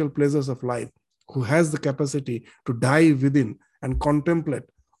superficial pleasures of life, who has the capacity to dive within and contemplate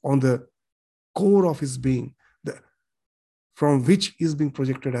on the core of his being, from which is being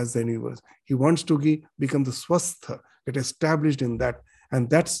projected as the universe. He wants to become the swastha, get established in that. And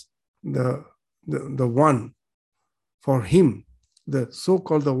that's the one. For him, the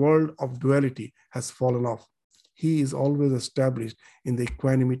so-called the world of duality has fallen off. He is always established in the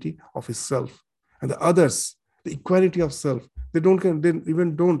equanimity of his self. And the others, the equality of self, they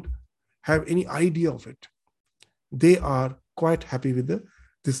even don't have any idea of it. They are quite happy with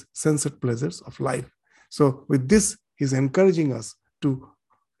this sensate pleasures of life. So with this, he's encouraging us to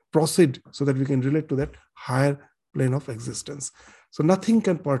proceed so that we can relate to that higher plane of existence. So nothing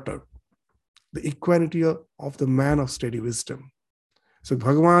can perturb the equanimity of the man of steady wisdom. So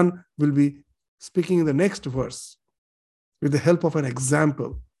Bhagavan will be speaking in the next verse with the help of an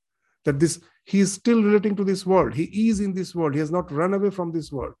example that he is still relating to this world. He is in this world. He has not run away from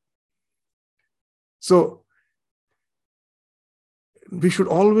this world. So we should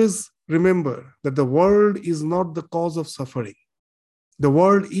always remember that the world is not the cause of suffering. The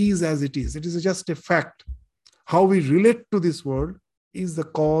world is as it is. It is just a fact. How we relate to this world is the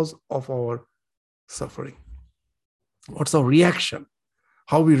cause of our suffering. What's our reaction?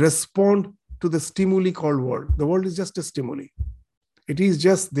 How we respond to the stimuli called world. The world is just a stimuli. It is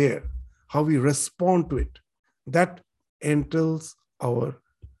just there. How we respond to it, that entails our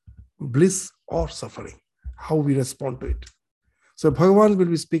bliss or suffering. How we respond to it. So Bhagavan will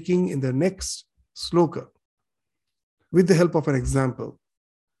be speaking in the next sloka with the help of an example,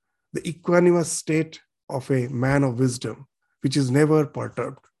 the equanimous state of a man of wisdom, which is never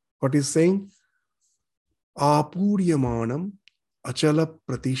perturbed. What he's saying? Apuryamanam achala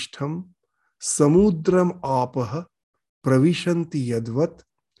pratishtham samudram apaha pravishanti yadvat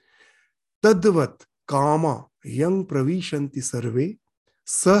tadvat kama yang pravishanti sarve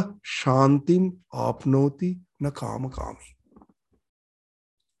sa shantim apnoti na kama kami.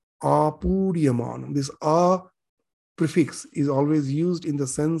 Apuryamanam. This a prefix is always used in the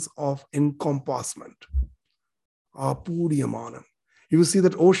sense of encompassment. Apuryamanam. You will see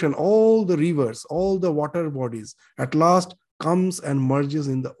that ocean, all the rivers, all the water bodies, at last comes and merges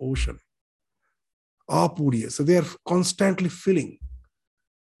in the ocean. Apurya. So they are constantly filling.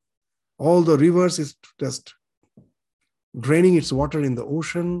 All the rivers is just draining its water in the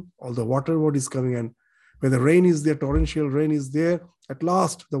ocean. All the water bodies coming, and when the rain is there, torrential rain is there, at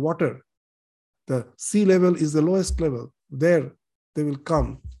last the water, the sea level is the lowest level. There they will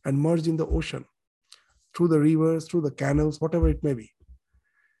come and merge in the ocean through the rivers, through the canals, whatever it may be.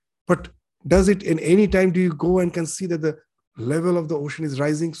 But does it in any time do you go and can see that the level of the ocean is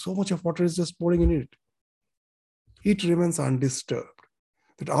rising? So much of water is just pouring in it. It remains undisturbed.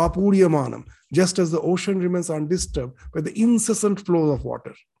 That apuryamanam, just as the ocean remains undisturbed by the incessant flow of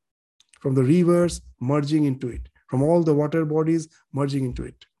water from the rivers merging into it, from all the water bodies merging into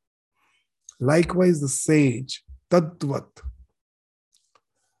it. Likewise, the sage, tadvat,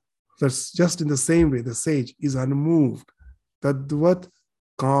 that's just in the same way, the sage is unmoved. Tadvat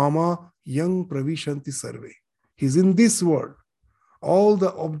kama yang pravishanti sarve. He's in this world. All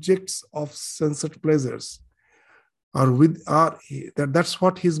the objects of sensate pleasures that's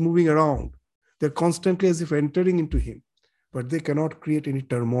what he's moving around. They're constantly as if entering into him, but they cannot create any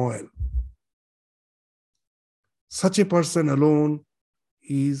turmoil. Such a person alone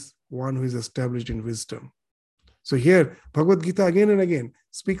is one who is established in wisdom. So here, Bhagavad Gita again and again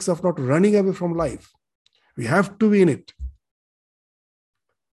speaks of not running away from life. We have to be in it.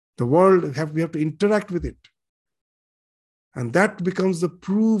 The world, we have to interact with it. And that becomes the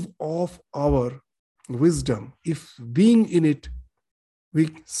proof of our wisdom. If being in it, we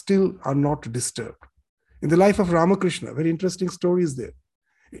still are not disturbed. In the life of Ramakrishna, very interesting story is there.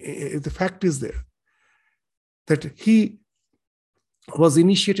 The fact is there that he was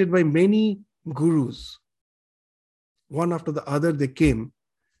initiated by many gurus. One after the other they came.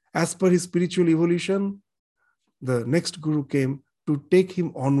 As per his spiritual evolution, the next guru came to take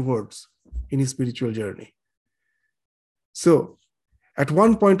him onwards in his spiritual journey. So at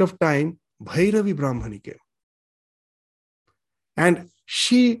one point of time, Bhairavi Brahmani came. And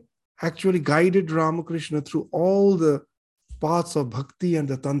she actually guided Ramakrishna through all the paths of bhakti and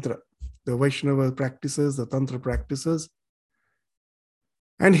the tantra, the Vaishnava practices, the tantra practices.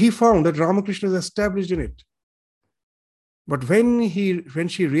 And he found that Ramakrishna is established in it. But when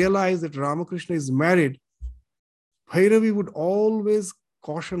she realized that Ramakrishna is married, Bhairavi would always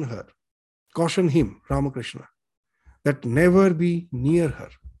caution him, Ramakrishna, that never be near her,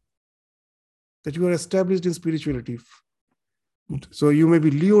 that you are established in spirituality. So you may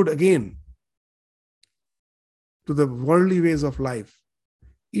be lured again to the worldly ways of life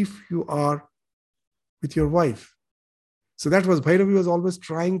if you are with your wife. So that was, Bhairavi was always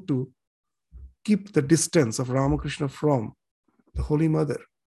trying to keep the distance of Ramakrishna from the Holy Mother.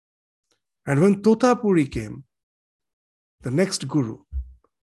 And when Totapuri came, the next guru,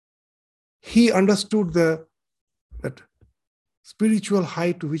 he understood that spiritual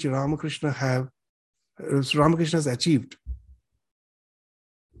height to which Ramakrishna has achieved.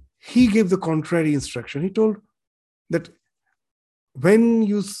 He gave the contrary instruction. He told that when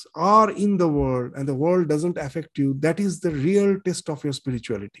you are in the world and the world doesn't affect you, that is the real test of your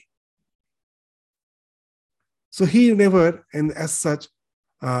spirituality. So he never, and as such,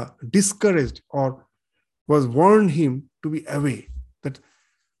 discouraged or was warned him to be away,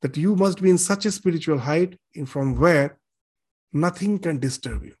 that you must be in such a spiritual height from where nothing can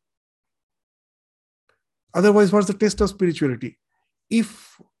disturb you. Otherwise, what's the test of spirituality?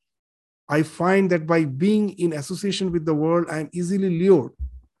 If I find that by being in association with the world, I am easily lured,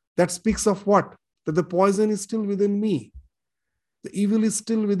 that speaks of what? That the poison is still within me. The evil is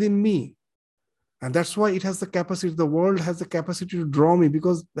still within me. And that's why it has the capacity, the world has the capacity to draw me,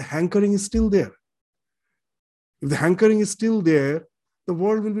 because the hankering is still there. If the hankering is still there, the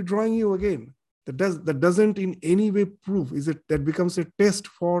world will be drawing you again. That doesn't in any way prove, that becomes a test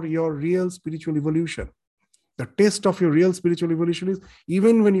for your real spiritual evolution. The test of your real spiritual evolution is,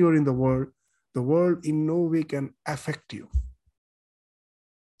 even when you're in the world in no way can affect you.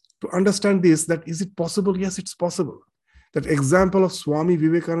 To understand this, that is it possible? Yes, it's possible. That example of Swami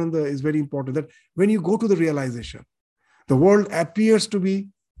Vivekananda is very important, that when you go to the realization, the world appears to be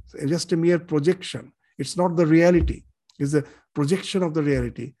just a mere projection. It's not the reality. It's a projection of the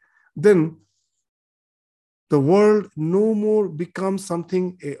reality. Then the world no more becomes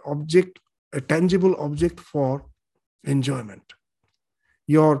something, a tangible object for enjoyment.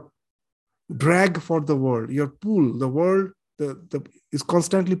 Your drag for the world, your pull, the world is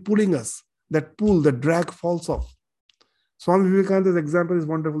constantly pulling us. That pull, the drag falls off. Swami Vivekananda's example is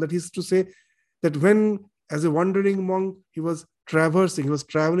wonderful. That is to say that when, as a wandering monk, he was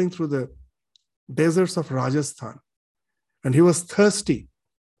traveling through the deserts of Rajasthan, and he was thirsty.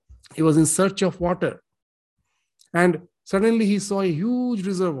 He was in search of water. And suddenly he saw a huge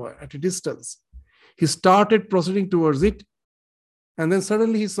reservoir at a distance. He started proceeding towards it. And then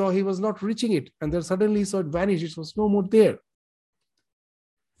suddenly he saw he was not reaching it. And then suddenly he saw it vanish. It was no more there.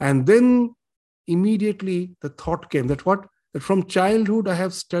 And then immediately the thought came that from childhood I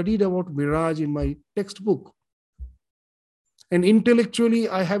have studied about mirage in my textbook. And intellectually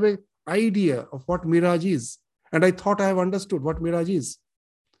I have an idea of what mirage is. And I thought I have understood what mirage is.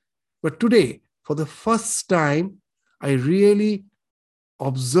 But today, for the first time, I really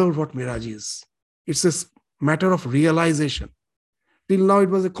observed what mirage is. It's a matter of realization. Till now, it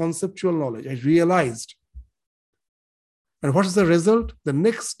was a conceptual knowledge. I realized. And what is the result? The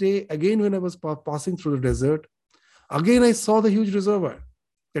next day, again, when I was passing through the desert, again, I saw the huge reservoir.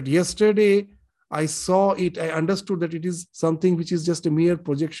 That yesterday, I saw it. I understood that it is something which is just a mere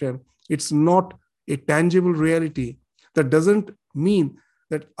projection. It's not a tangible reality. That doesn't mean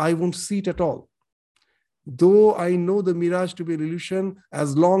that I won't see it at all. Though I know the mirage to be an illusion,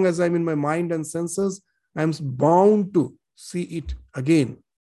 as long as I'm in my mind and senses, I'm bound to see it again.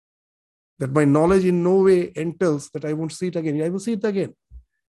 That my knowledge in no way entails that I won't see it again. I will see it again.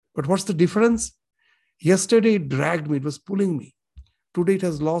 But what's the difference? Yesterday it dragged me, it was pulling me. Today it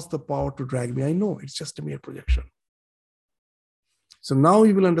has lost the power to drag me. I know it's just a mere projection. So now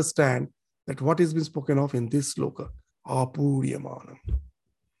you will understand that what has been spoken of in this sloka, apuryamanam.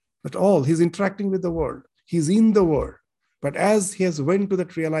 That all, he's interacting with the world. He's in the world. But as he has went to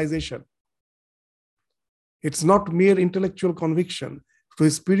that realization, it's not mere intellectual conviction. To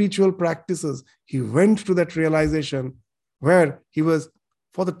his spiritual practices, he went to that realization where he was,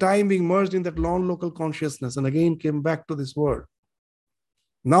 for the time being, merged in that non-local consciousness and again came back to this world.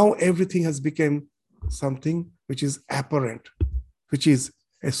 Now everything has become something which is apparent, which is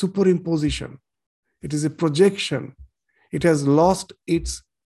a superimposition. It is a projection. It has lost its,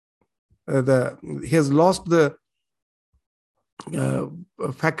 he has lost the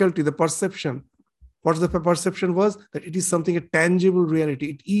faculty, the perception. What the perception was? That it is something, a tangible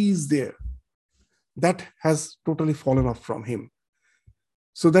reality. It is there. That has totally fallen off from him.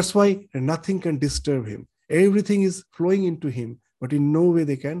 So that's why nothing can disturb him. Everything is flowing into him, but in no way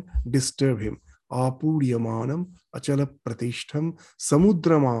they can disturb him. Apuryamanam achala pratishtham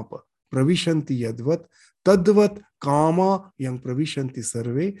samudramapa pravishanti yadvat tadvat kama yang pravishanti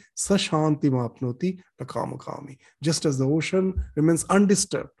sarve sashanti mapnoti takamakami. Just as the ocean remains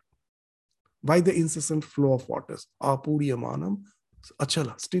undisturbed by the incessant flow of waters. Apuryamanam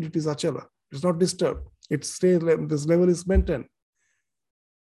achala. Still it is achala. It's not disturbed. It's still, this level is maintained.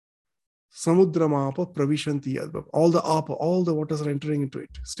 Samudramapa pravishanti yadvat. All the waters are entering into it.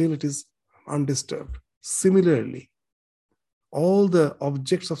 Still it is undisturbed. Similarly, all the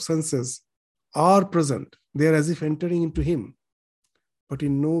objects of senses are present. They are as if entering into him, but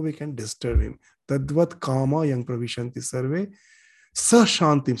in no way can disturb him. Tadvat kama yang pravishanti sarve sa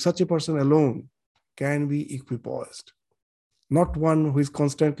shantim. Such a person alone can be equipoised. Not one who is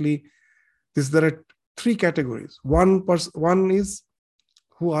constantly. There are three categories. One is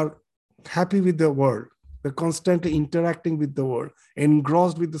who are happy with the world. They're constantly interacting with the world,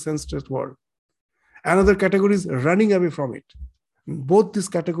 engrossed with the sense-based world. Another category is running away from it. Both these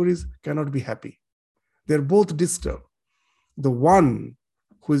categories cannot be happy. They're both disturbed. The one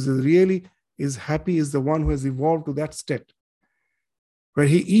who is really is happy is the one who has evolved to that state where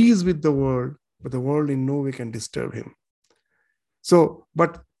he is with the world, but the world in no way can disturb him. So,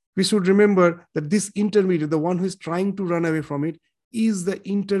 but we should remember that this intermediate, the one who is trying to run away from it, is the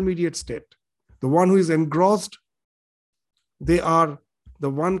intermediate state. The one who is engrossed, they are the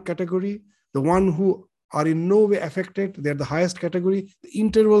one category. The one who are in no way affected, they are the highest category. The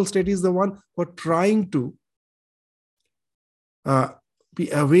interval state is the one who are trying to be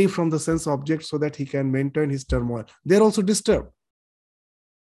away from the sense object so that he can maintain his turmoil. They are also disturbed.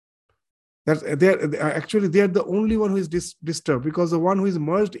 They are the only one who is disturbed, because the one who is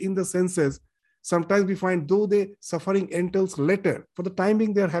merged in the senses, sometimes we find though the suffering entails later, for the time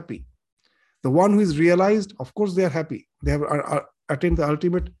being they are happy. The one who is realized, of course they are happy. They have attained the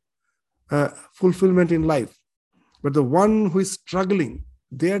ultimate fulfillment in life. But the one who is struggling,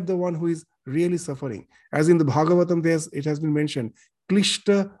 they are the one who is really suffering. As in the Bhagavatam, it has been mentioned,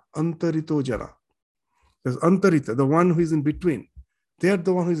 Klishta Antarito Jana. There's Antarita, the one who is in between. They are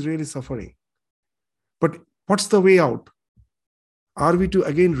the one who is really suffering. But what's the way out? Are we to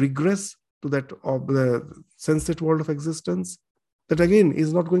again regress to that of the sensate world of existence? That again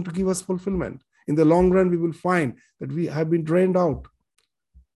is not going to give us fulfillment. In the long run, we will find that we have been drained out.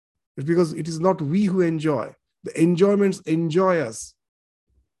 It's because it is not we who enjoy. The enjoyments enjoy us.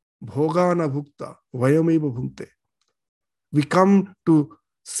 Bhogana bhukta, vayameva bhukte. We come to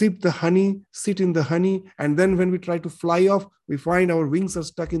sip the honey, sit in the honey, and then when we try to fly off, we find our wings are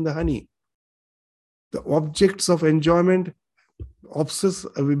stuck in the honey. The objects of enjoyment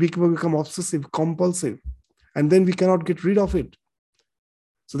we become obsessive, compulsive, and then we cannot get rid of it.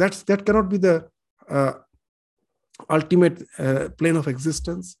 So that cannot be the ultimate plane of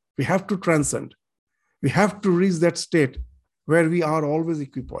existence. We have to transcend. We have to reach that state where we are always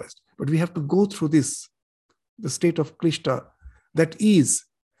equipoised. But we have to go through this, the state of klishta, that is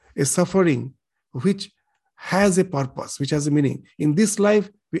a suffering which has a purpose, which has a meaning. In this life,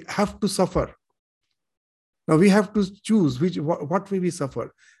 we have to suffer. Now we have to choose what way we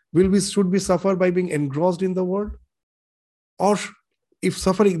suffer. Should we suffer by being engrossed in the world? Or if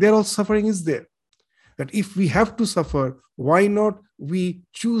suffering, there also suffering is there. That if we have to suffer, why not we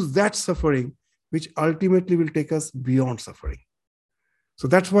choose that suffering which ultimately will take us beyond suffering? So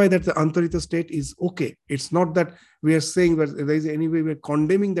that's why that the Antarita state is okay. It's not that we are saying that there is any way we are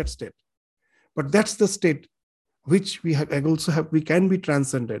condemning that state. But that's the state which we can be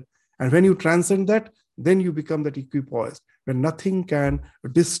transcended. And when you transcend that, then you become that equipoised, where nothing can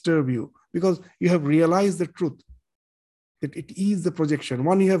disturb you, because you have realized the truth, that it is the projection.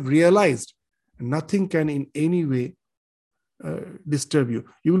 One, you have realized nothing can in any way disturb you.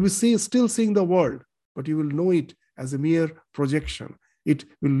 You will be still seeing the world, but you will know it as a mere projection. It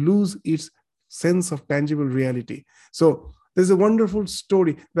will lose its sense of tangible reality. So there's a wonderful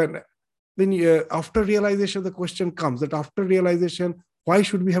story that then after realization, the question comes that after realization, why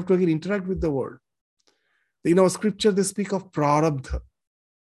should we have to again interact with the world? In our scripture, they speak of prarabdha,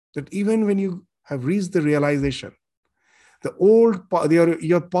 that even when you have reached the realization,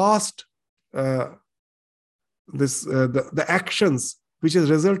 your past, the actions which has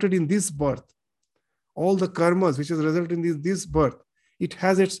resulted in this birth, all the karmas which has resulted in this birth, it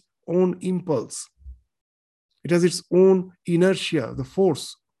has its own impulse. It has its own inertia, the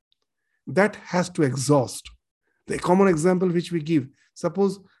force that has to exhaust. The common example which we give,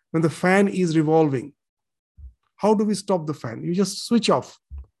 suppose when the fan is revolving, how do we stop the fan? You just switch off.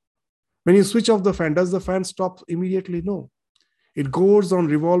 When you switch off the fan, does the fan stop immediately? No. It goes on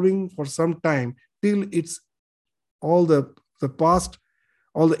revolving for some time till it's all the past,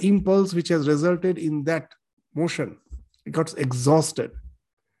 all the impulse which has resulted in that motion, it got exhausted.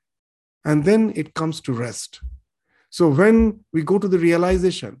 And then it comes to rest. So when we go to the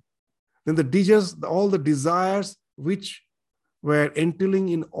realization, then all the desires which were entailing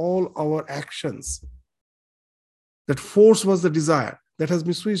in all our actions, that force was the desire, that has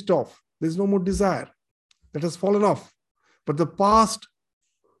been switched off. There's no more desire. That has fallen off. But the past,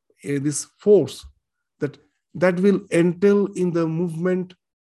 this force that will entail in the movement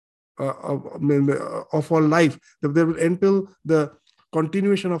of our life, that will entail the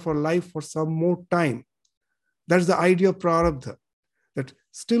continuation of our life for some more time. That's the idea of prarabdha, that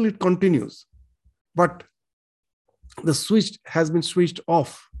still it continues. But the switch has been switched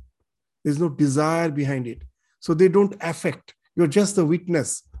off. There's no desire behind it. So they don't affect. You're just the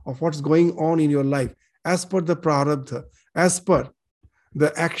witness of what's going on in your life as per the prarabdha, as per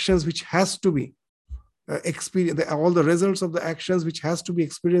the actions which has to be experienced, all the results of the actions which has to be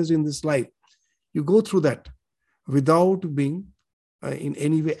experienced in this life. You go through that without being in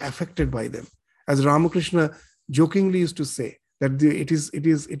any way affected by them. As Ramakrishna jokingly used to say, that it is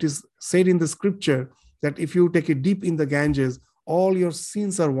said in the scripture that if you take a dip in the Ganges, all your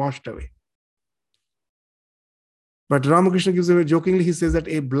sins are washed away. But Ramakrishna gives away jokingly, he says that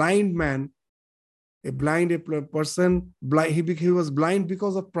a blind man, he was blind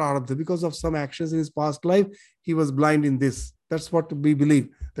because of prarabdha, because of some actions in his past life. He was blind in this. That's what we believe,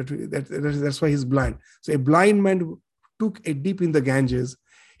 that's why he's blind. So a blind man took a dip in the Ganges.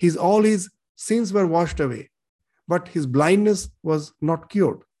 All his sins were washed away, but his blindness was not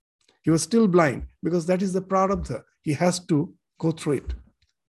cured. He was still blind because that is the prarabdha. He has to go through it.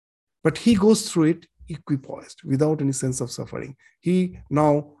 But he goes through it equipoised, without any sense of suffering. He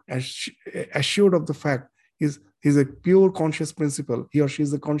now assured of the fact he's a pure conscious principle. He or she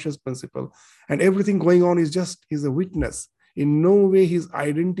is a conscious principle. And everything going on is just, he's a witness. In no way he's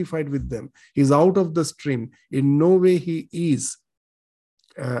identified with them. He's out of the stream. In no way he is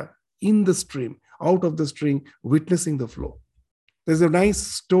in the stream, out of the stream, witnessing the flow. There's a nice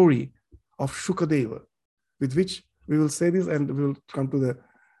story of Shukadeva, with which we will say this and we will come to the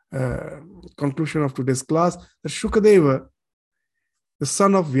conclusion of today's class, that Shukadeva, the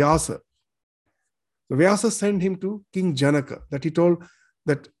son of Vyasa, the Vyasa sent him to King Janaka, that he told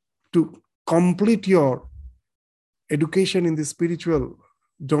that to complete your education in the spiritual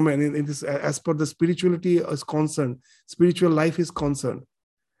domain, in this, as per the spirituality is concerned, spiritual life is concerned,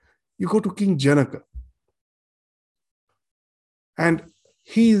 you go to King Janaka. And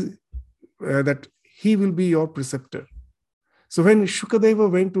that he will be your preceptor. So when Shukadeva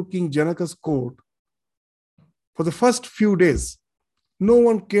went to King Janaka's court, for the first few days, no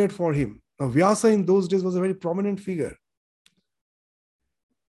one cared for him. Now, Vyasa in those days was a very prominent figure.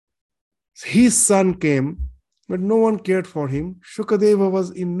 His son came, but no one cared for him. Shukadeva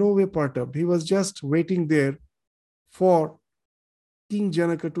was in no way perturbed. He was just waiting there for King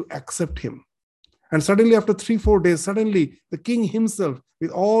Janaka to accept him. And suddenly, after 3-4 days, suddenly the king himself,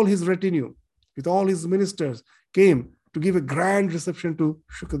 with all his retinue, with all his ministers, came to give a grand reception to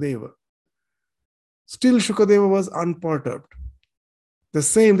Shukadeva. Still, Shukadeva was unperturbed. The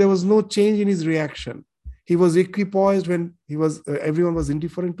same, there was no change in his reaction. He was equipoised when everyone was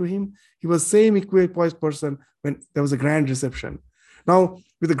indifferent to him. He was same equipoised person when there was a grand reception. Now,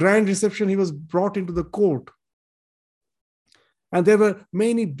 with the grand reception, he was brought into the court. And there were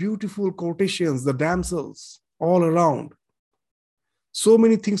many beautiful courtesians, the damsels, all around. So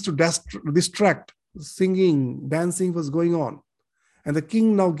many things to distract. Singing, dancing was going on. And the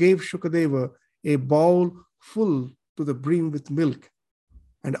king now gave Shukadeva a bowl full to the brim with milk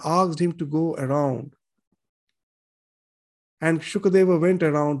and asked him to go around. And Shukadeva went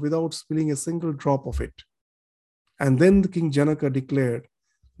around without spilling a single drop of it. And then the King Janaka declared,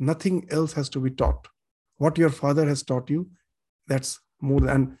 nothing else has to be taught. What your father has taught you, that's more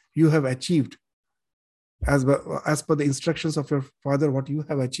than you have achieved. As per the instructions of your father, what you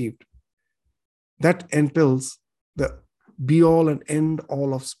have achieved. That entails the be-all and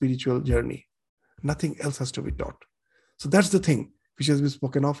end-all of spiritual journey. Nothing else has to be taught. So that's the thing which has been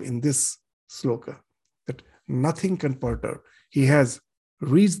spoken of in this sloka, that nothing can perturb. He has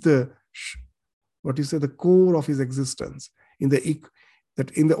reached the core of his existence. In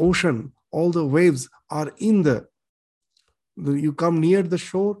the ocean, all the waves are you come near the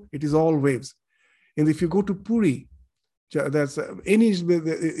shore, it is all waves. And if you go to Puri,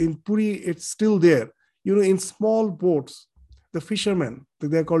 in Puri, it's still there. in small boats, the fishermen,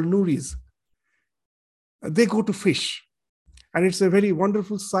 they're called Nuris, they go to fish. And it's a very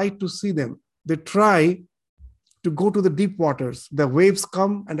wonderful sight to see them. They try to go to the deep waters. The waves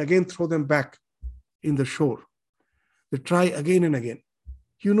come and again throw them back in the shore. They try again and again.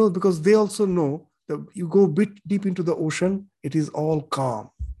 Because they also know that you go a bit deep into the ocean, it is all calm.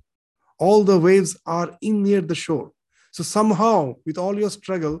 All the waves are in near the shore. So somehow, with all your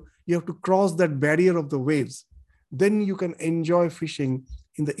struggle, you have to cross that barrier of the waves. Then you can enjoy fishing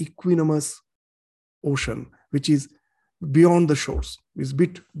in the equanimous ocean, which is beyond the shores, is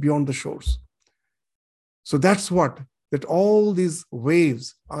bit beyond the shores. So that's that all these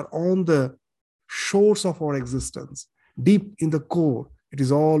waves are on the shores of our existence. Deep in the core, it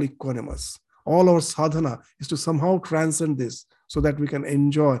is all equanimous. All our sadhana is to somehow transcend this so that we can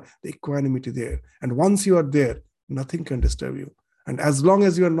enjoy the equanimity there. And once you are there, nothing can disturb you. And as long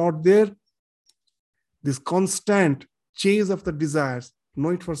as you are not there, this constant chase of the desires, know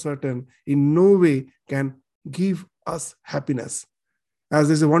it for certain, in no way can give us happiness. As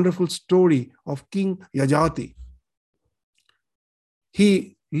there's a wonderful story of King Yajati.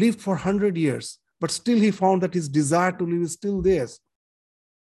 He lived for 100 years, but still he found that his desire to live is still there.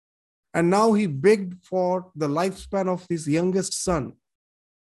 And now he begged for the lifespan of his youngest son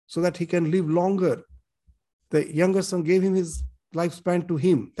so that he can live longer. The younger son gave him his lifespan to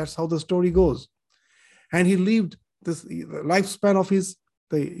him. That's how the story goes. And he lived this lifespan of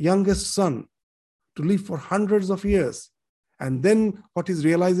the youngest son to live for hundreds of years. And then what his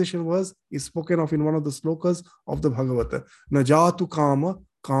realization was is spoken of in one of the slokas of the Bhagavata. Najatu kama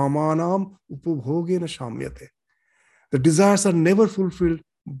kamanam upubhogena shamyate. The desires are never fulfilled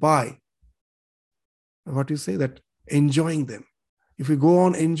by that enjoying them. If you go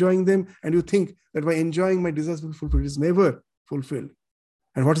on enjoying them and you think that by enjoying my desires will fulfill, it is never fulfilled.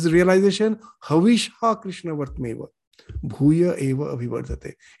 And what is the realization? Havisha Krishna Vartmeva. Bhuya eva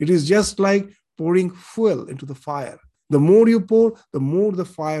abhivardhate. It is just like pouring fuel into the fire. The more you pour, the more the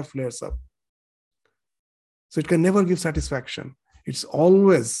fire flares up. So it can never give satisfaction. It's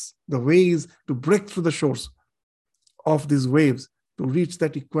always the way is to break through the shores of these waves to reach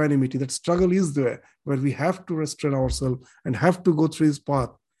that equanimity. That struggle is there, where we have to restrain ourselves and have to go through this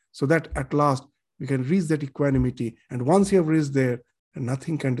path so that at last we can reach that equanimity. And once you have reached there,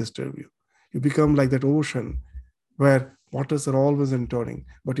 nothing can disturb you. You become like that ocean where waters are always entering,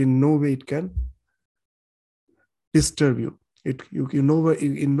 but in no way it can disturb you. In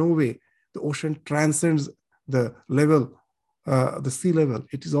no way the ocean transcends the level, the sea level.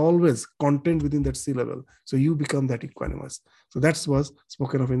 It is always contained within that sea level. So you become that equanimous. So that was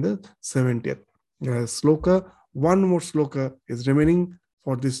spoken of in the 70th sloka. One more sloka is remaining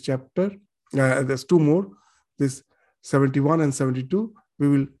for this chapter. There's two more. This 71 and 72. We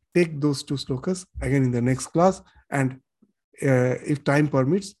will take those two slokas again in the next class. And if time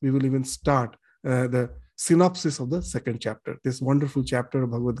permits, we will even start the synopsis of the second chapter. This wonderful chapter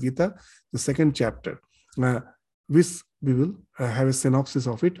of Bhagavad Gita, the second chapter. Which we will have a synopsis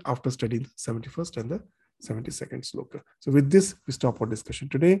of it after studying the 71st and the 72nd sloka. So with this, we stop our discussion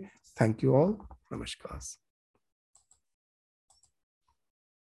today. Thank you all. Namaskar.